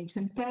Giovanni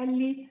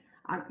Vincentelli,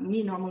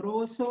 Nino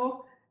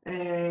Amoroso,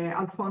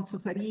 Alfonso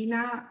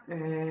Farina,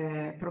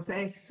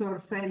 Professor,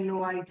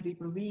 Fellow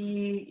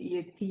IEEE,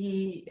 EAT,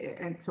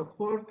 and so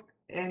forth,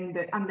 and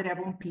Andrea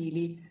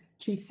Pompili,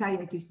 Chief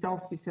Scientist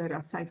Officer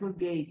at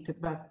Cybergate,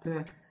 but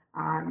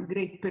a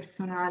great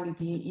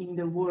personality in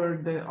the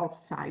world of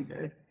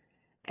cyber.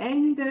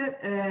 And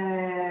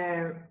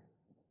there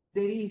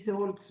is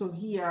also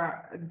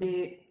here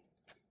the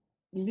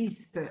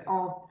list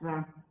of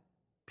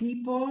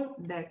people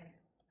that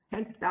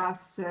helped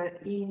us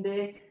in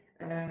the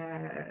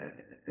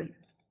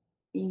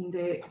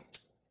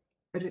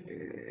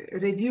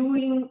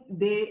reviewing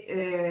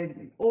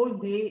all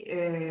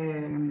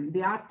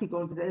the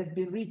articles that has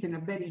been written, a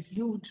very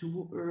huge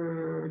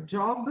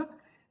job.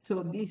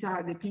 So these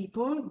are the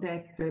people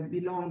that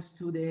belongs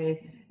to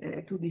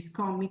this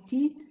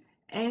committee.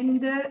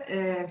 And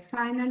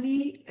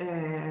finally,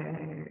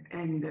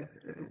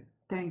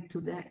 thanks to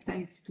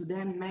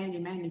them,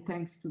 many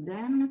thanks to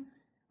them.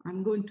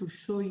 I'm going to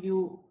show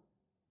you.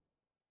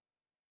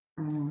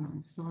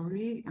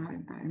 Sorry,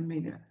 I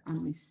made a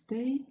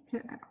mistake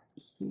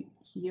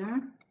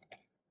here.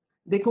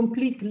 The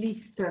complete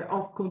list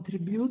of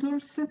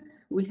contributors.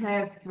 We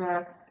have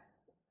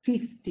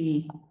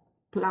 50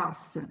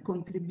 plus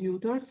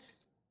contributors,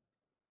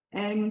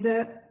 and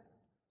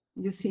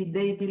you see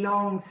they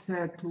belong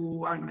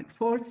to armed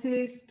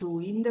forces,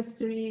 to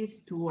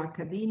industries, to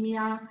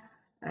academia.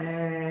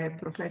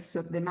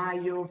 Professor De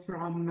Maio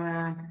from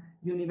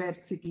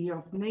University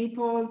of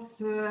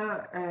Naples,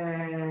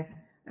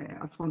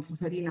 Alfonso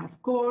Farina,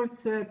 of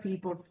course,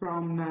 people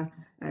from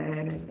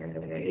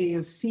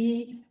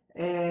AOC,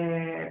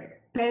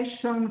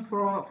 passion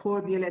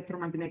for the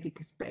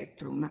electromagnetic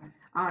spectrum.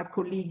 Our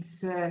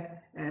colleagues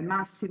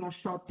Massimo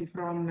Sciotti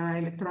from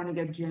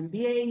Elettronica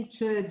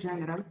GmbH,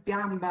 General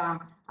Sgamba.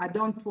 I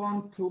don't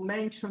want to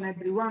mention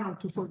everyone or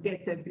to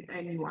forget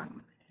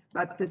anyone,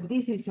 but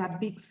this is a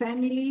big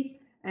family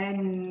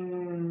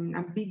and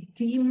a big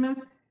team,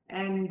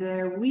 and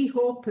we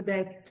hope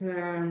that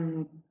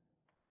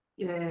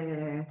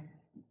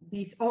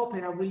this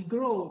opera will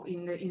grow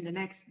in the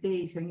next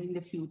days and in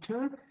the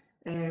future.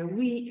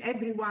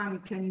 Everyone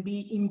can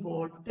be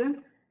involved,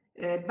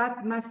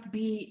 but must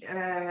be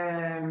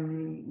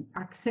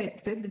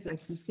accepted,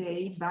 like we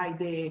say, by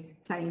the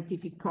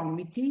scientific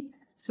committee.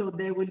 So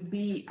there will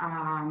be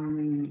a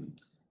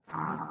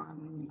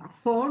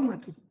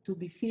form to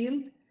be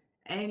filled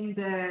and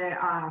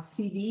a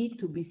CV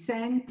to be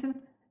sent,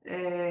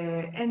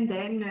 and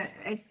then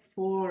ask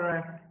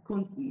for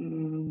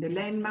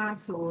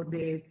dilemmas or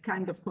the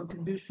kind of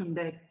contribution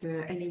that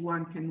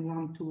anyone can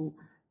want to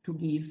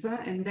give.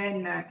 And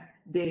then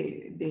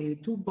the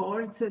two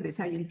boards, the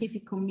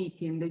scientific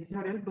committee and the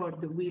editorial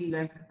board,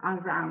 will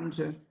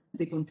arrange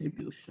the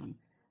contribution.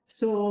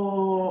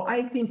 So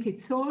I think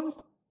it's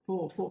all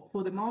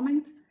for the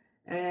moment.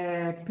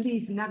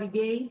 Please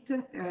navigate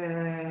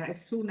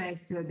as soon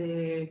as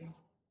the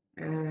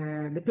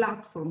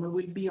platform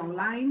will be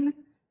online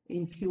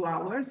in few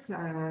hours,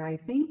 I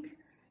think.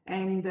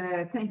 And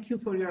thank you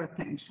for your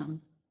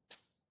attention.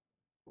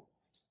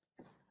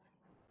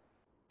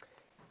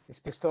 Ms.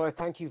 Pistoia,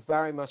 thank you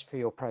very much for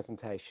your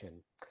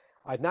presentation.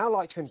 I'd now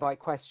like to invite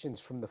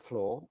questions from the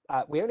floor.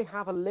 We only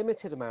have a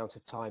limited amount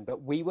of time,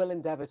 but we will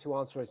endeavour to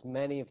answer as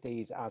many of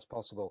these as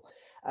possible.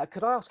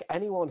 Could I ask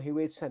anyone who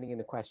is sending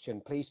in a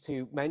question, please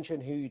to mention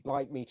who you'd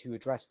like me to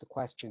address the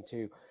question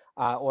to,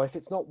 or if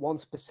it's not one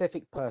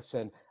specific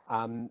person,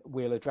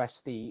 we'll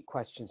address the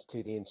questions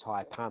to the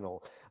entire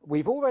panel.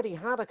 We've already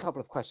had a couple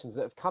of questions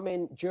that have come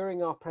in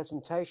during our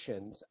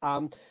presentations,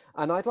 and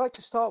I'd like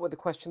to start with a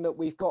question that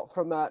we've got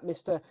from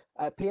Mr.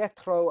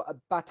 Pietro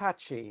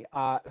Battacci,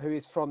 who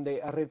is from the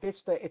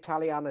Rivista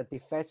Italiana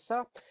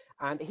Difesa,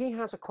 and he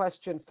has a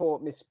question for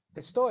Ms.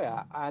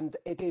 Pistoia, and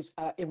it is,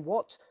 in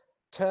what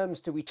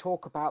terms do we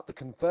talk about the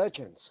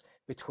convergence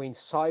between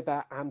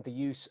cyber and the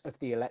use of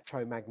the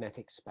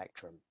electromagnetic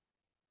spectrum?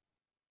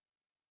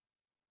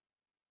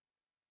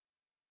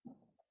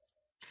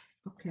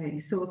 Okay,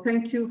 so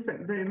thank you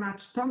very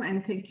much, Tom,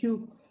 and thank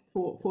you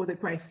for the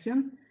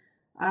question.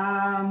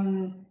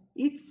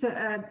 It's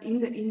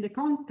in the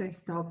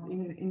context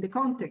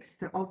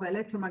of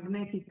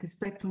electromagnetic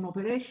spectrum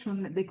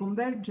operation, the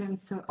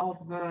convergence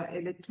of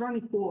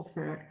electronic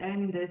warfare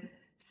and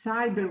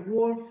cyber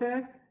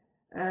warfare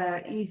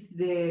is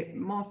the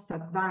most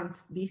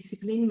advanced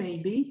discipline,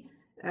 maybe,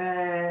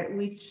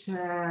 which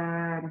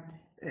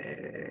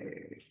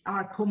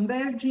are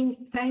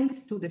converging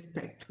thanks to the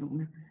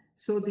spectrum.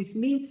 So this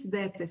means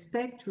that the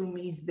spectrum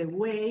is the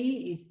way,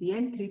 is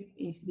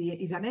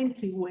an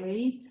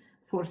entryway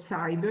for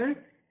cyber,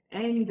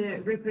 and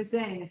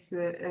represents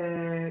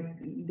the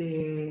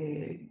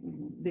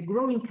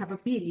growing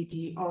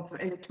capability of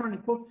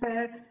electronic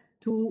warfare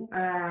to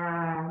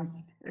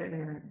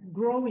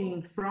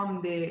growing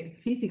from the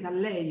physical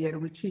layer,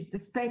 which is the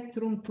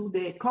spectrum, to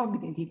the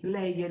cognitive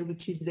layer,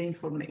 which is the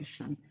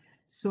information.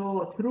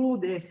 So through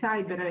the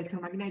cyber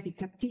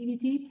electromagnetic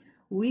activity,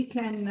 we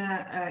can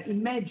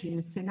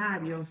imagine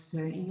scenarios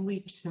in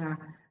which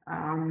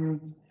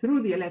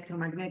through the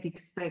electromagnetic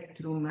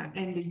spectrum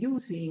and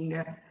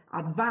using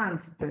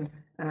advanced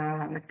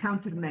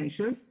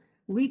countermeasures,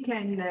 we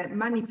can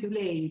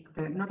manipulate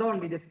not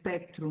only the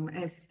spectrum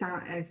as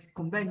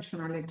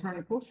conventional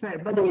electronic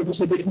warfare, but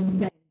also the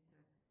intent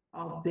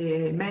of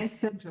the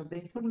message, of the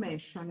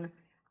information,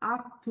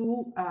 up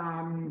to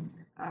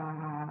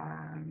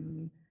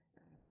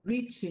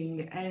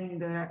reaching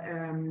and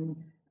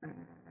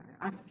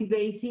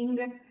activating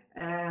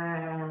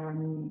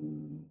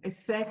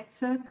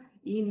effects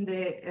in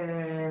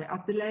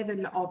at the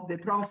level of the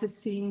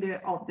processing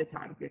of the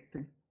target.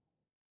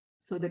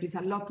 So there is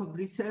a lot of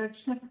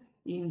research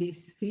in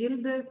this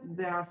field.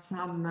 There are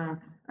some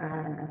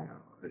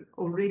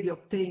already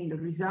obtained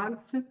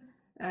results,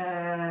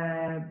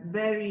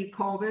 very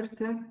covert,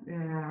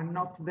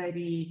 not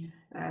very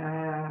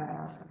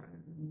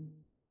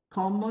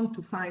common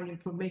to find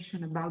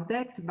information about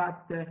that,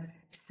 but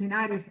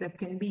scenarios that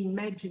can be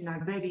imagined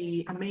are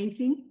very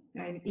amazing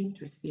and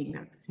interesting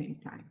at the same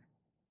time.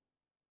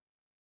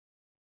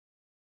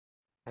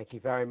 Thank you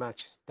very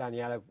much,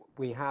 Daniela.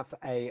 We have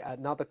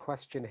another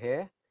question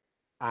here,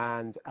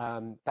 and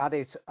that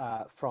is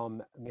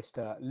from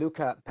Mr.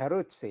 Luca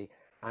Peruzzi,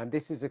 and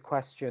this is a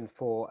question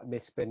for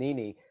Ms.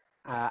 Bonini.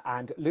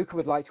 And Luca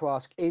would like to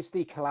ask, is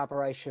the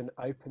collaboration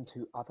open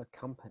to other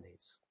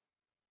companies?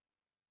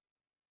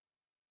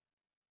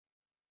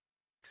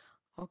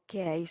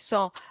 Okay,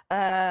 so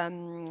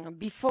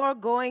before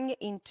going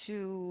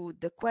into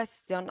the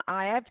question,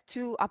 I have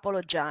to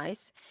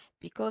apologize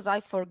because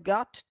I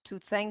forgot to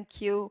thank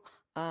you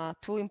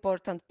two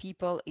important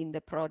people in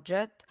the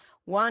project.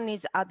 One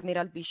is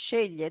Admiral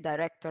Bisceglie,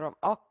 Director of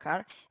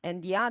OCCAR,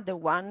 and the other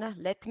one,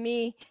 let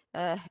me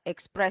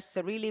express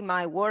really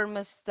my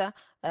warmest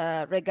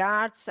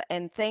regards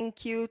and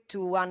thank you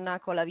to Anna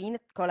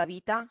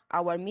Colavita,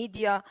 our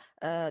media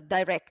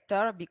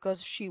director,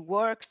 because she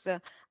works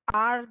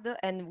hard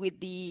and with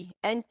the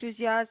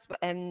enthusiasm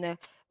and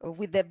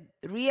with the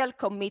real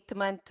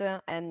commitment,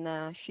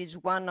 and she's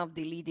one of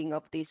the leading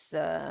of this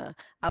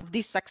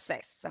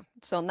success.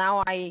 So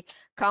now I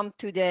come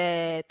to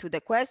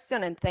the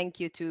question, and thank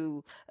you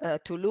to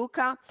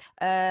Luca.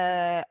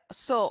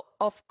 So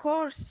of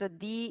course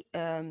the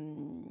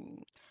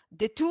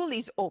tool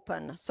is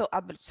open, so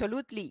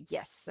absolutely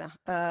yes.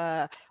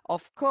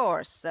 Of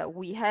course,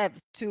 we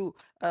have to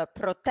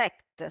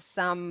protect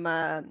some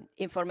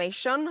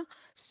information.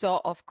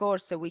 So of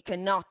course we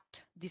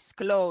cannot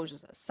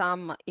disclose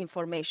some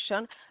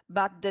information,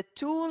 but the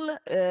tool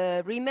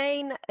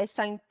remain a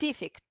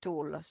scientific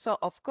tool. So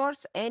of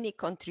course any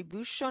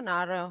contribution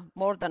are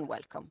more than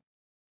welcome.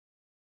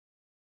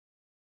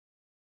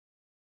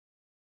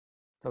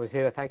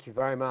 Thomasina, thank you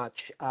very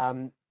much.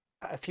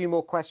 A few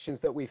more questions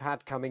that we've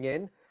had coming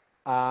in.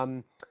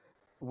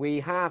 We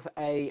have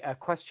a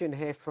question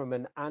here from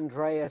an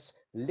Andreas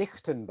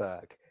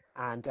Lichtenberg.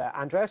 And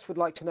Andreas would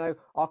like to know,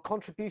 are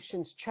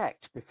contributions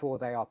checked before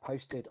they are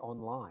posted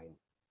online?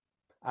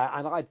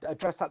 And I'd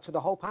address that to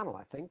the whole panel,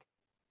 I think.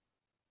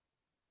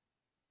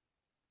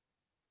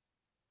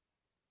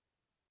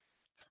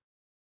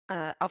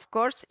 Of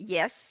course,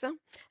 yes.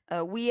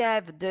 We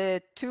have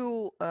the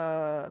two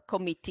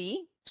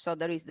committee. So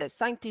there is the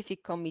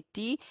scientific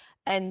committee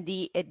and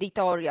the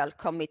editorial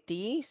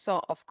committee.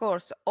 So of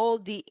course, all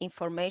the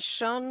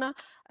information,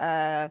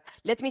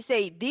 let me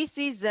say, this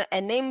is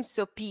an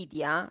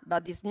EMSOpedia,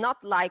 but it's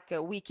not like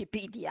a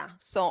Wikipedia.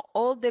 So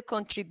all the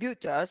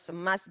contributors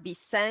must be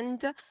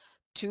sent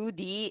to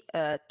the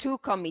two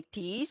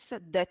committees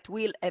that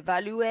will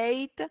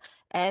evaluate,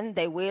 and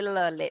they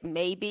will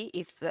maybe,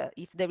 if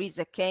there is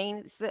a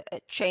case,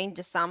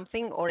 change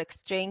something or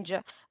exchange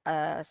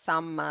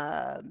some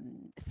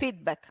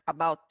feedback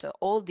about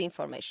all the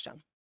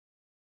information.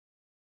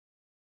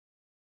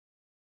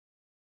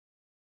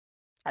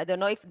 I don't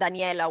know if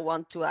Daniela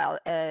want to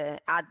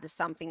add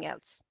something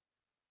else.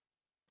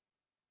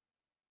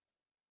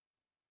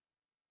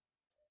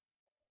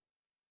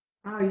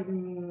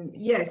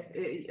 Yes,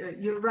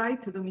 you're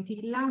right,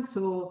 Domitilla.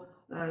 So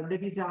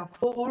there is a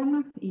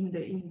form in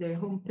the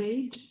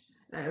homepage,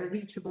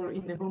 reachable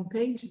in the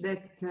homepage,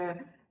 that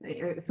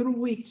through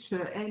which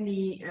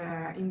any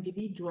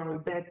individual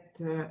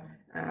that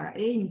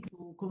aim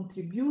to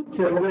contribute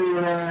will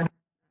write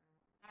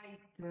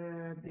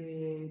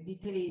the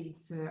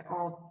details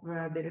of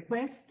the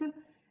request,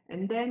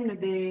 and then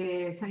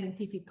the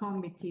scientific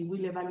committee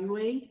will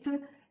evaluate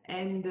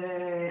and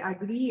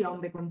agree on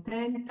the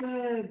content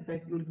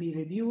that will be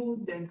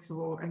reviewed, and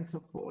so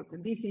forth.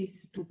 This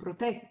is to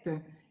protect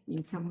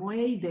in some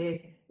way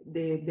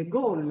the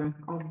goal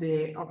of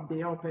the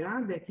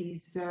opera, that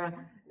is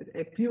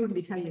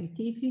purely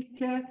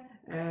scientific,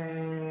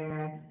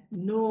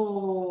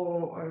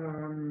 no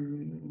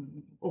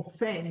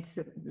offense,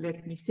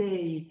 let me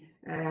say,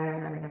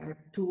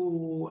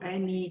 to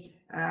any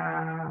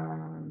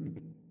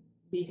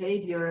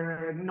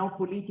behavior, no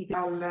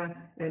political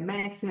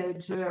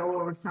message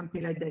or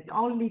something like that.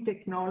 Only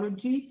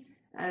technology,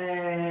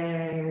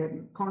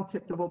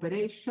 concept of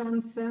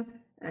operations,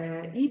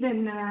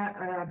 even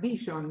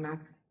vision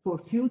for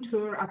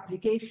future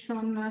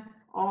application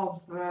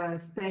of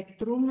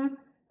spectrum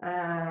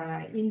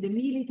in the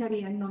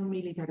military and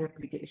non-military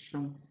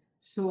application.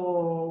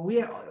 So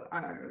we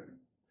are,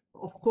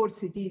 of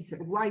course, it is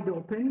wide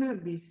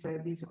open,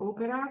 this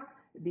opera,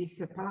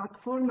 this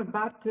platform,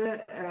 but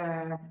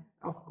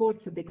of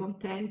course the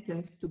content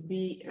has to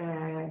be,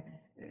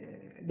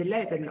 the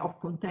level of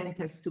content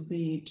has to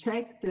be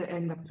checked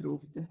and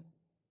approved.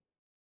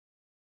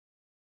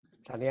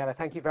 Daniela,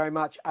 thank you very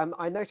much.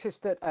 I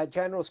noticed that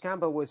General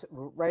Scamba was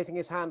raising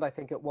his hand, I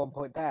think, at one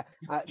point there.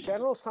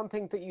 General,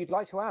 something that you'd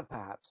like to add,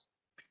 perhaps?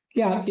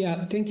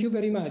 Yeah, thank you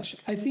very much.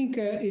 I think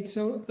it's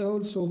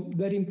also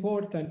very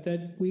important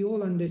that we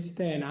all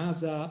understand,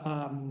 as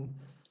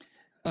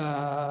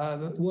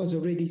was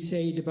already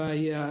said by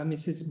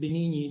Mrs.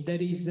 Benigni,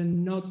 that is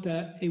not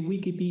a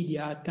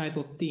Wikipedia type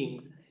of thing.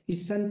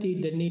 It's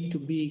something that needs to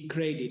be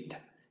credited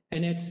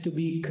and has to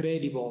be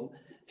credible.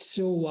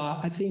 So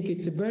I think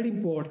it's very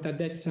important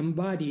that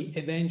somebody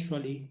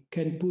eventually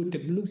can put a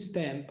blue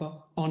stamp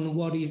on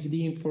what is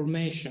the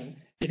information.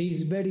 It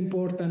is very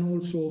important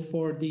also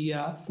for the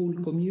full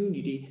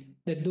community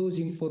that those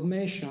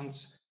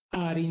informations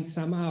are in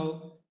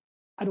somehow,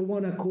 I don't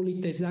want to call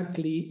it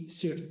exactly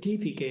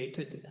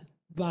certificated,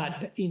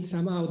 but in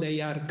somehow they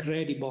are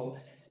credible.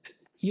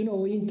 You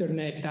know,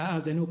 internet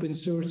as an open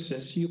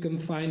sources, you can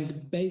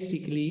find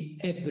basically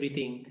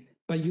everything,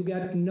 but you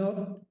got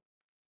no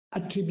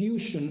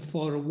attribution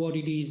for what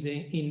it is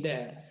in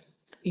there.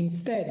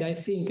 Instead, I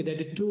think that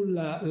a tool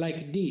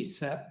like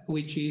this,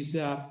 which is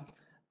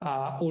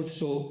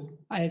also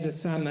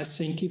has some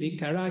scientific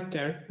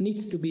character,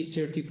 needs to be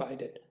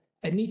certified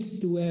and needs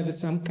to have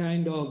some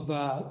kind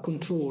of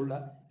control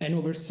and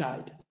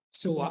oversight.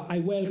 So I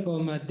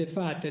welcome the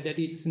fact that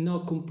it's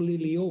not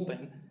completely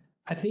open.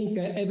 I think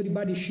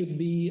everybody should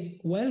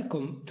be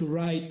welcome to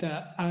write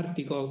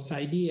articles,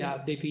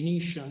 idea,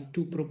 definition,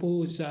 to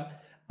propose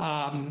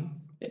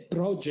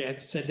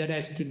projects that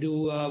has to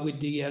do with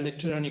the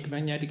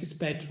electromagnetic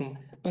spectrum.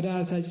 But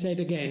as I said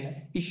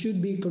again, it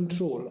should be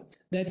controlled.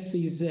 That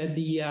is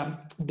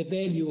the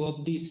value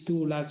of this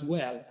tool as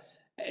well.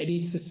 And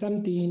it's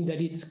something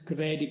that is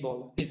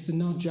credible. It's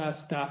not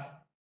just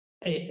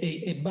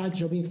a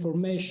bunch of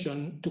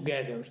information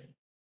together.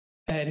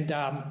 And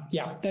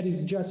yeah, that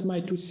is just my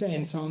 2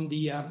 cents on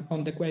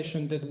the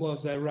question that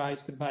was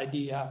raised by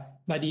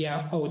the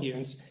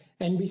audience.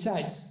 And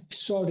besides,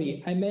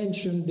 sorry, I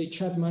mentioned the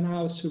Chatham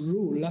House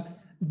rule,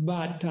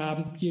 but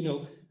you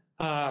know,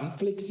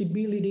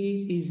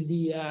 flexibility is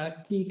the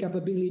key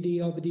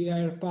capability of the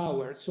air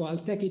power. So I'll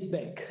take it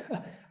back.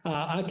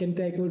 I can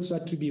take also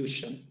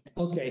attribution.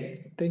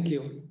 Okay, thank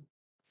you.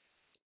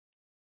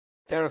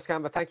 General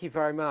Scamba, thank you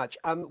very much.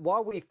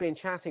 While we've been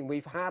chatting,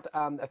 we've had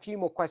a few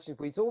more questions.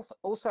 We've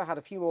also had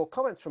a few more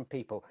comments from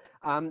people.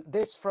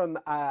 This from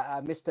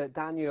Mr.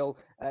 Daniel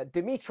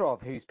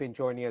Dimitrov, who's been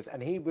joining us,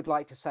 and he would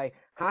like to say,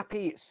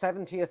 happy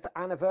 70th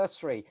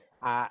anniversary.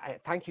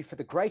 Thank you for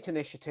the great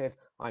initiative.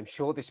 I'm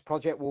sure this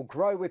project will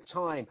grow with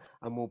time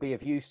and will be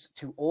of use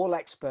to all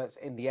experts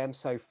in the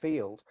EMSO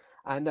field.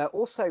 And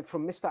also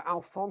from Mr.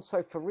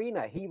 Alfonso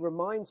Farina, he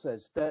reminds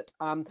us that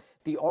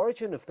the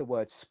origin of the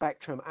word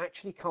spectrum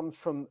actually comes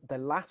from the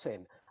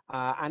Latin,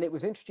 and it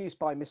was introduced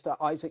by Mr.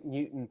 Isaac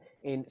Newton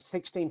in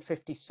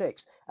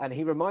 1656. And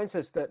he reminds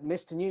us that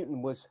Mr.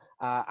 Newton was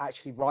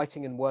actually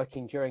writing and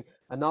working during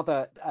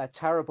another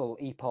terrible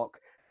epoch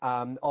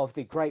of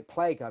the Great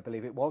Plague, I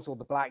believe it was, or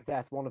the Black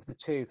Death, one of the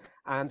two.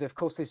 And of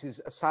course, this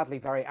is sadly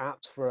very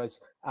apt for us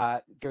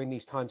during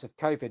these times of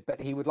COVID. But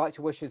he would like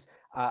to wish us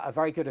a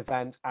very good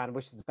event and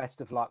wish us the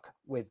best of luck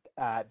with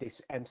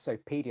this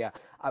EMSOpedia.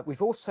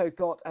 We've also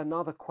got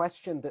another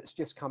question that's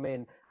just come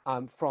in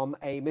from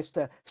a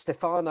Mr.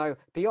 Stefano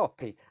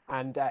Bioppi,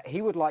 and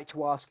he would like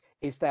to ask,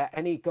 is there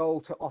any goal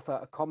to offer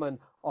a common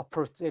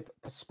operative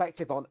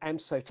perspective on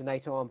EMSO to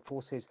NATO armed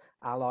forces,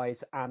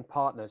 allies and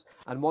partners?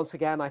 And once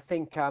again, I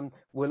think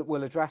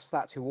we'll address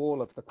that to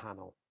all of the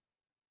panel.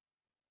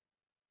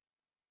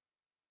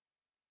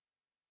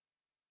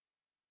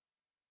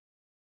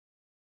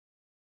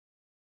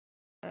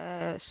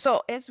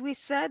 So as we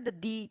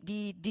said,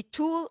 the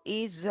tool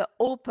is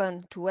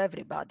open to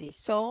everybody.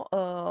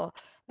 So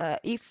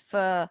if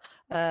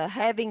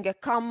having a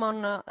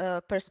common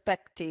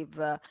perspective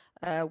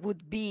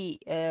would be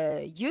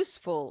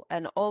useful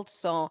and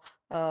also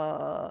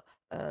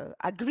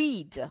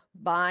agreed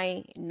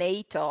by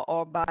NATO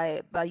or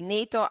by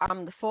NATO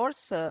armed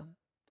force,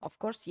 of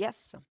course,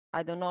 yes.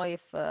 I don't know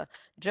if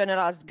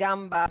General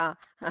Scamba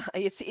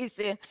is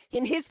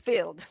in his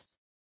field.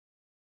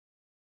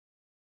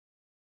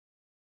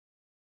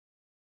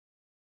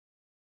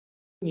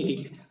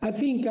 I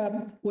think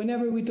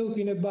whenever we're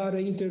talking about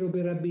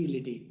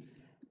interoperability,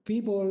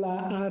 people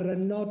are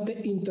not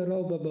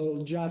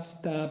interoperable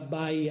just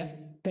by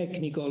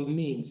technical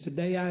means.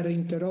 They are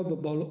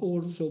interoperable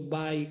also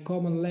by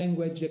common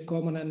language,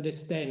 common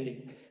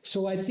understanding.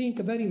 So I think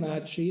very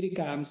much here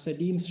comes the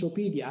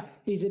EMSOpedia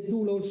is a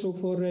tool also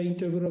for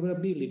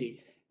interoperability.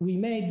 We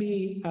may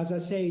be, as I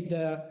said,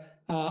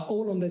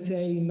 all on the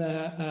same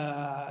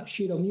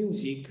sheet of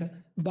music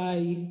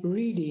by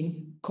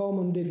reading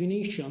common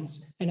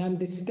definitions and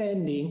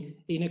understanding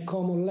in a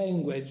common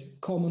language,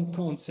 common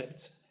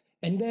concepts.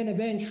 And then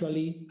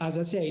eventually, as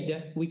I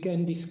said, we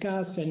can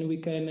discuss and we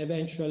can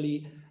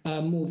eventually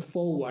move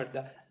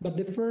forward. But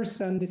the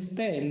first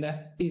understand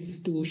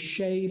is to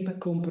shape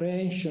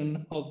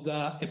comprehension of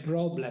a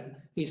problem,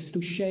 is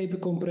to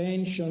shape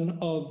comprehension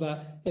of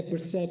a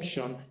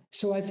perception.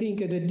 So I think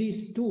that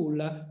this tool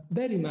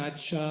very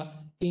much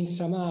in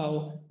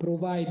somehow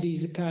provide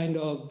this kind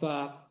of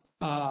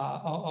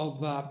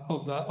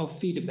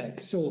feedback.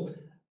 So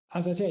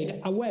as I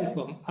said, I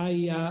welcome.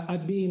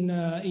 I've been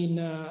in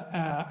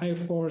Air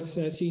Force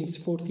since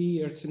 40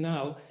 years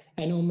now,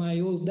 and on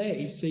my old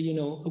days,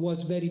 it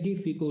was very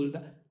difficult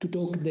to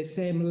talk the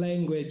same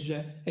language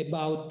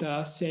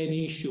about same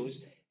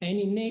issues. And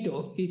in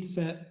NATO, it's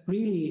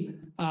really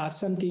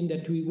something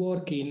that we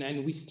work in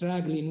and we're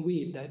struggling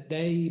with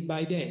day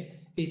by day.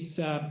 It's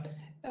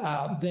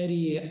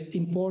very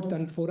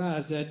important for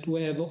us to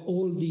have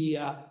all the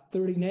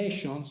 30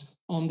 nations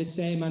on the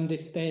same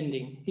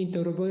understanding.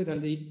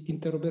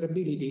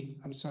 Interoperability,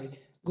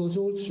 goes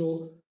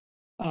also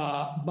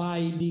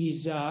by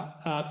this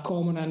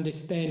common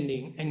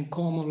understanding and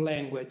common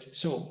language.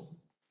 So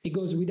it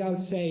goes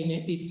without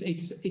saying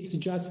it's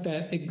just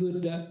a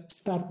good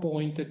start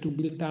point to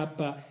build up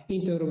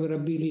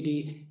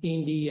interoperability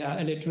in the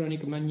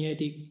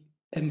electromagnetic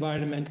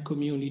environment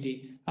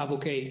community,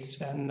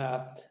 advocates and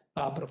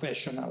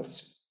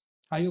professionals.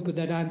 I hope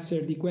that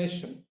answered the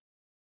question.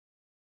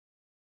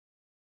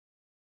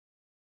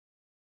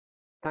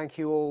 Thank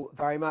you all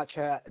very much.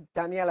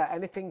 Daniela,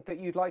 anything that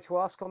you'd like to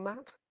ask on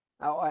that?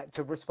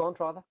 To respond,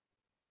 rather?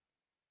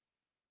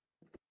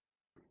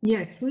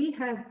 Yes, we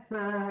have.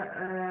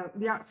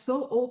 We are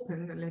so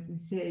open, let me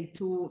say,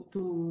 to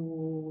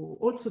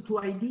also to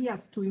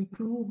ideas to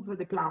improve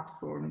the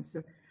platforms,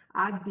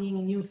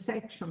 adding new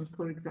sections,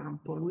 for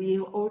example. We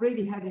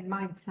already have in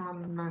mind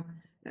some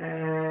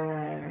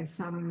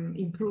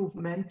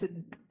improvement.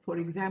 For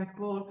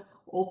example,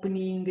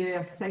 opening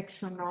a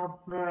section of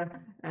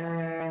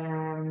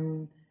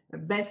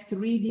best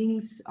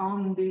readings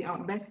on the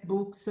best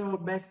books or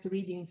best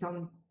readings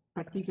on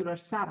particular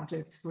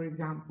subjects, for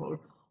example,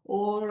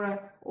 or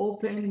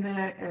open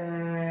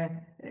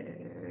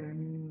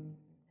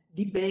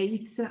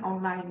debates,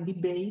 online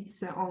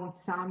debates on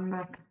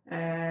some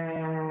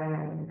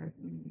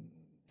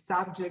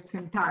subjects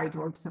and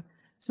titles.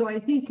 So I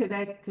think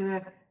that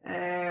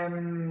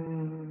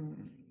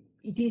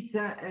it is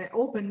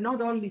open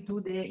not only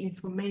to the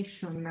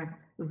information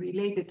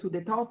related to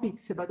the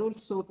topics, but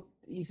also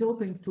is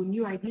open to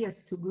new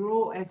ideas to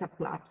grow as a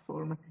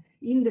platform,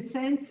 in the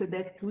sense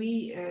that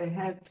we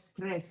have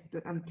stressed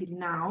until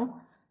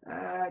now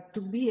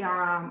to be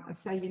a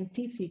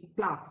scientific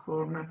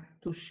platform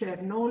to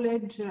share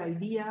knowledge,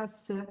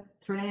 ideas,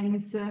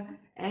 trends,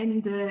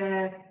 and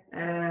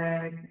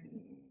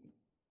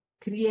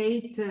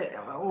create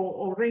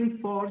or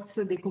reinforce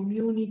the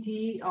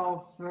community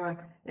of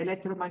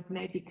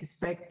electromagnetic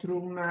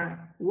spectrum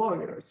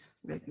warriors,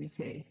 let me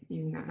say.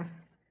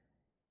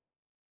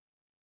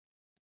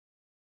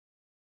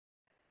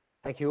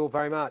 Thank you all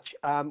very much.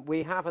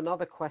 We have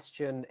another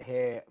question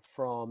here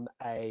from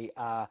a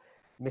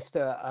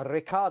Mr.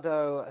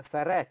 Riccardo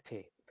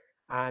Ferretti,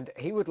 and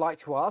he would like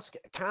to ask,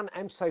 can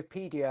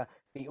EMSOpedia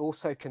be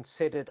also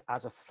considered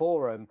as a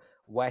forum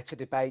where to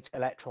debate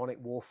electronic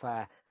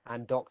warfare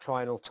and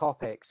doctrinal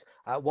topics?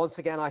 Once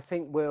again, I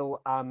think we'll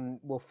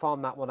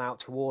farm that one out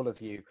to all of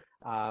you.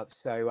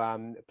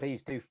 So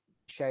please do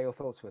share your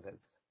thoughts with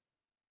us.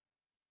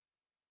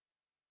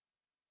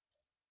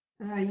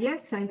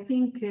 Yes, I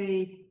think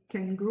it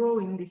can grow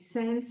in this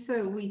sense.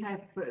 We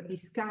have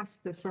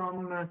discussed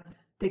from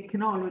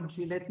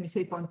technology, let me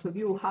say, point of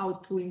view,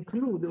 how to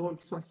include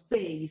also a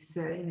space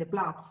in the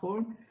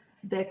platform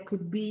that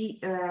could be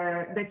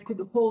that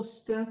could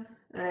host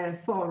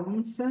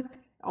forums.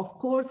 Of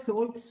course,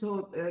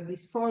 also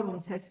these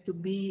forums has to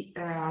be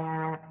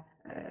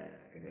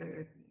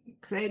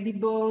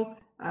credible,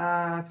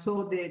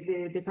 so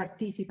the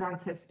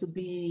participants has to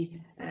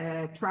be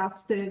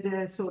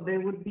trusted, so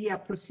there would be a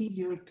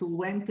procedure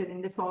to enter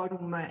in the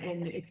forum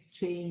and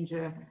exchange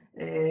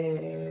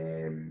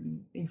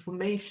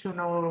information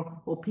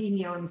or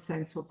opinions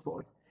and so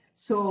forth.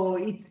 So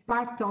it's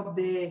part of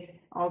the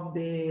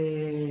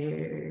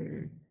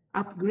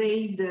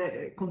upgrade,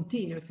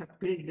 continuous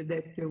upgrade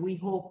that we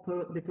hope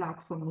the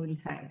platform will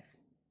have.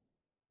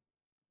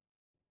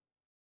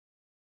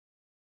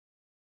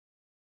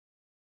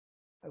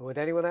 Would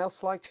anyone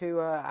else like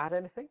to add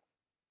anything?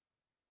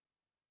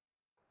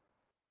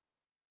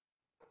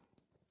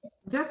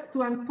 Just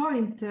one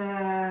point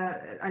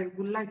I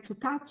would like to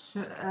touch.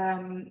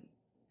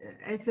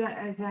 As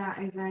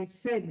I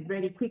said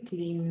very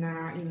quickly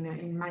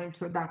in my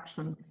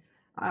introduction,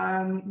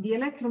 the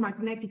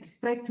electromagnetic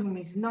spectrum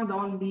is not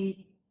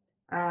only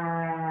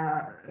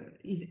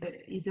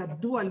is a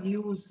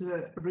dual-use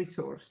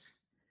resource.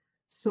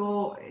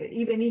 So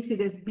even if it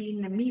has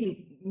been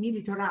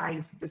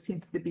militarized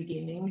since the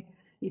beginning,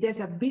 it has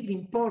a big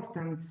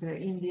importance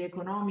in the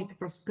economic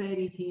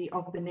prosperity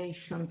of the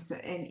nations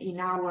and in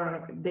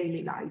our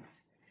daily life.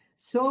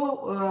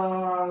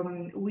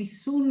 So we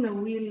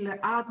soon will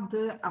add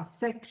a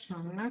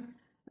section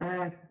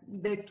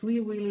that we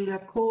will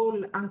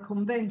call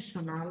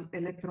unconventional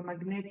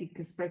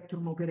electromagnetic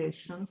spectrum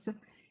operations,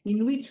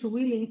 in which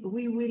we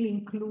will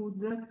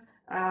include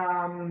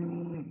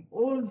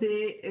all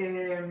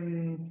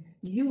the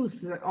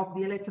use of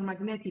the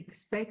electromagnetic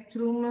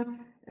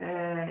spectrum,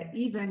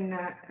 even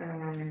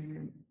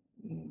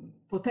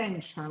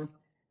potential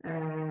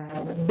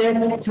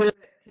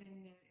that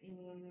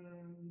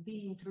can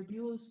be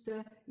introduced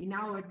in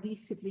our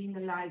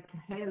discipline, like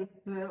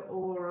health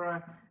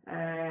or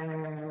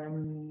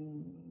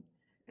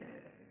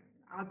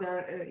other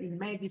in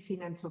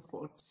medicine and so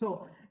forth.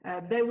 So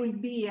there will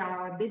be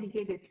a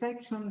dedicated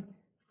section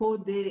for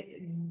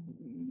the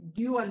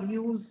dual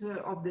use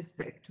of the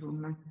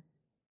spectrum.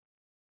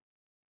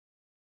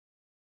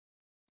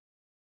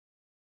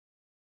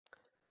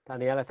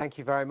 Daniela, thank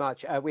you very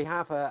much. We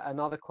have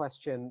another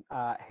question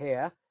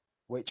here,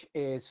 which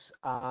is,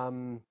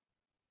 I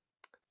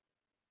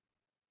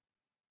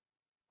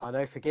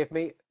know, forgive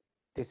me,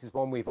 this is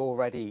one we've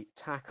already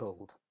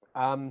tackled.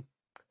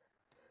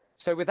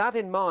 So with that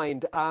in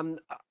mind,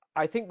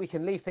 I think we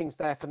can leave things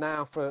there for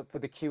now for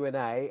the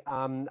Q&A.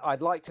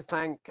 I'd like to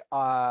thank,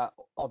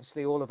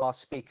 obviously, all of our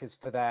speakers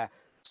for their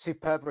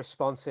superb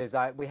responses.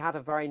 We had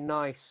a very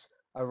nice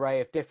array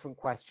of different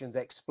questions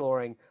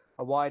exploring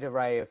a wide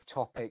array of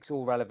topics,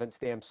 all relevant to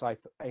the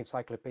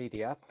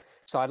Encyclopedias.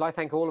 So I'd like to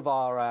thank all of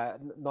our,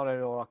 not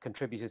only all our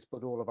contributors,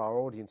 but all of our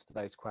audience for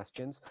those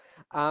questions.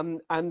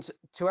 And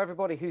to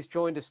everybody who's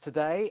joined us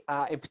today,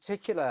 in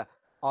particular,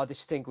 our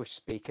distinguished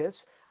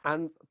speakers.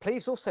 And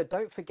please also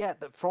don't forget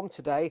that from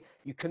today,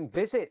 you can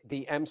visit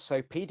the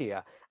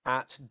EMSOpedia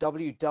at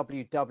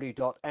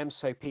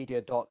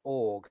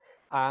www.emsopedia.org.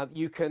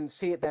 You can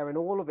see it there in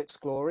all of its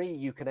glory.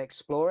 You can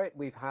explore it.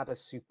 We've had a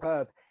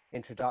superb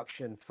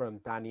introduction from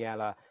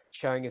Daniela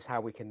showing us how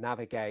we can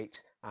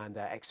navigate and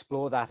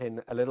explore that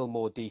in a little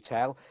more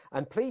detail.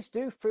 And please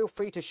do feel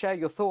free to share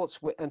your thoughts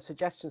and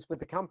suggestions with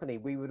the company.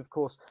 We would, of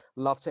course,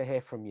 love to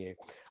hear from you.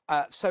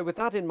 So with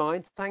that in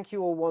mind, thank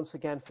you all once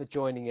again for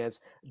joining us.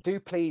 Do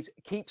please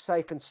keep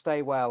safe and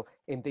stay well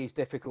in these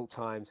difficult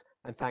times.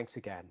 And thanks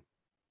again.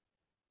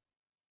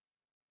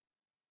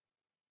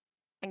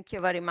 Thank you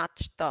very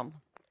much, Tom.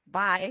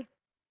 Bye.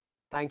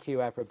 Thank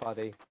you,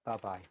 everybody.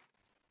 Bye-bye.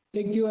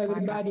 Thank you,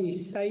 everybody.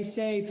 Stay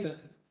safe.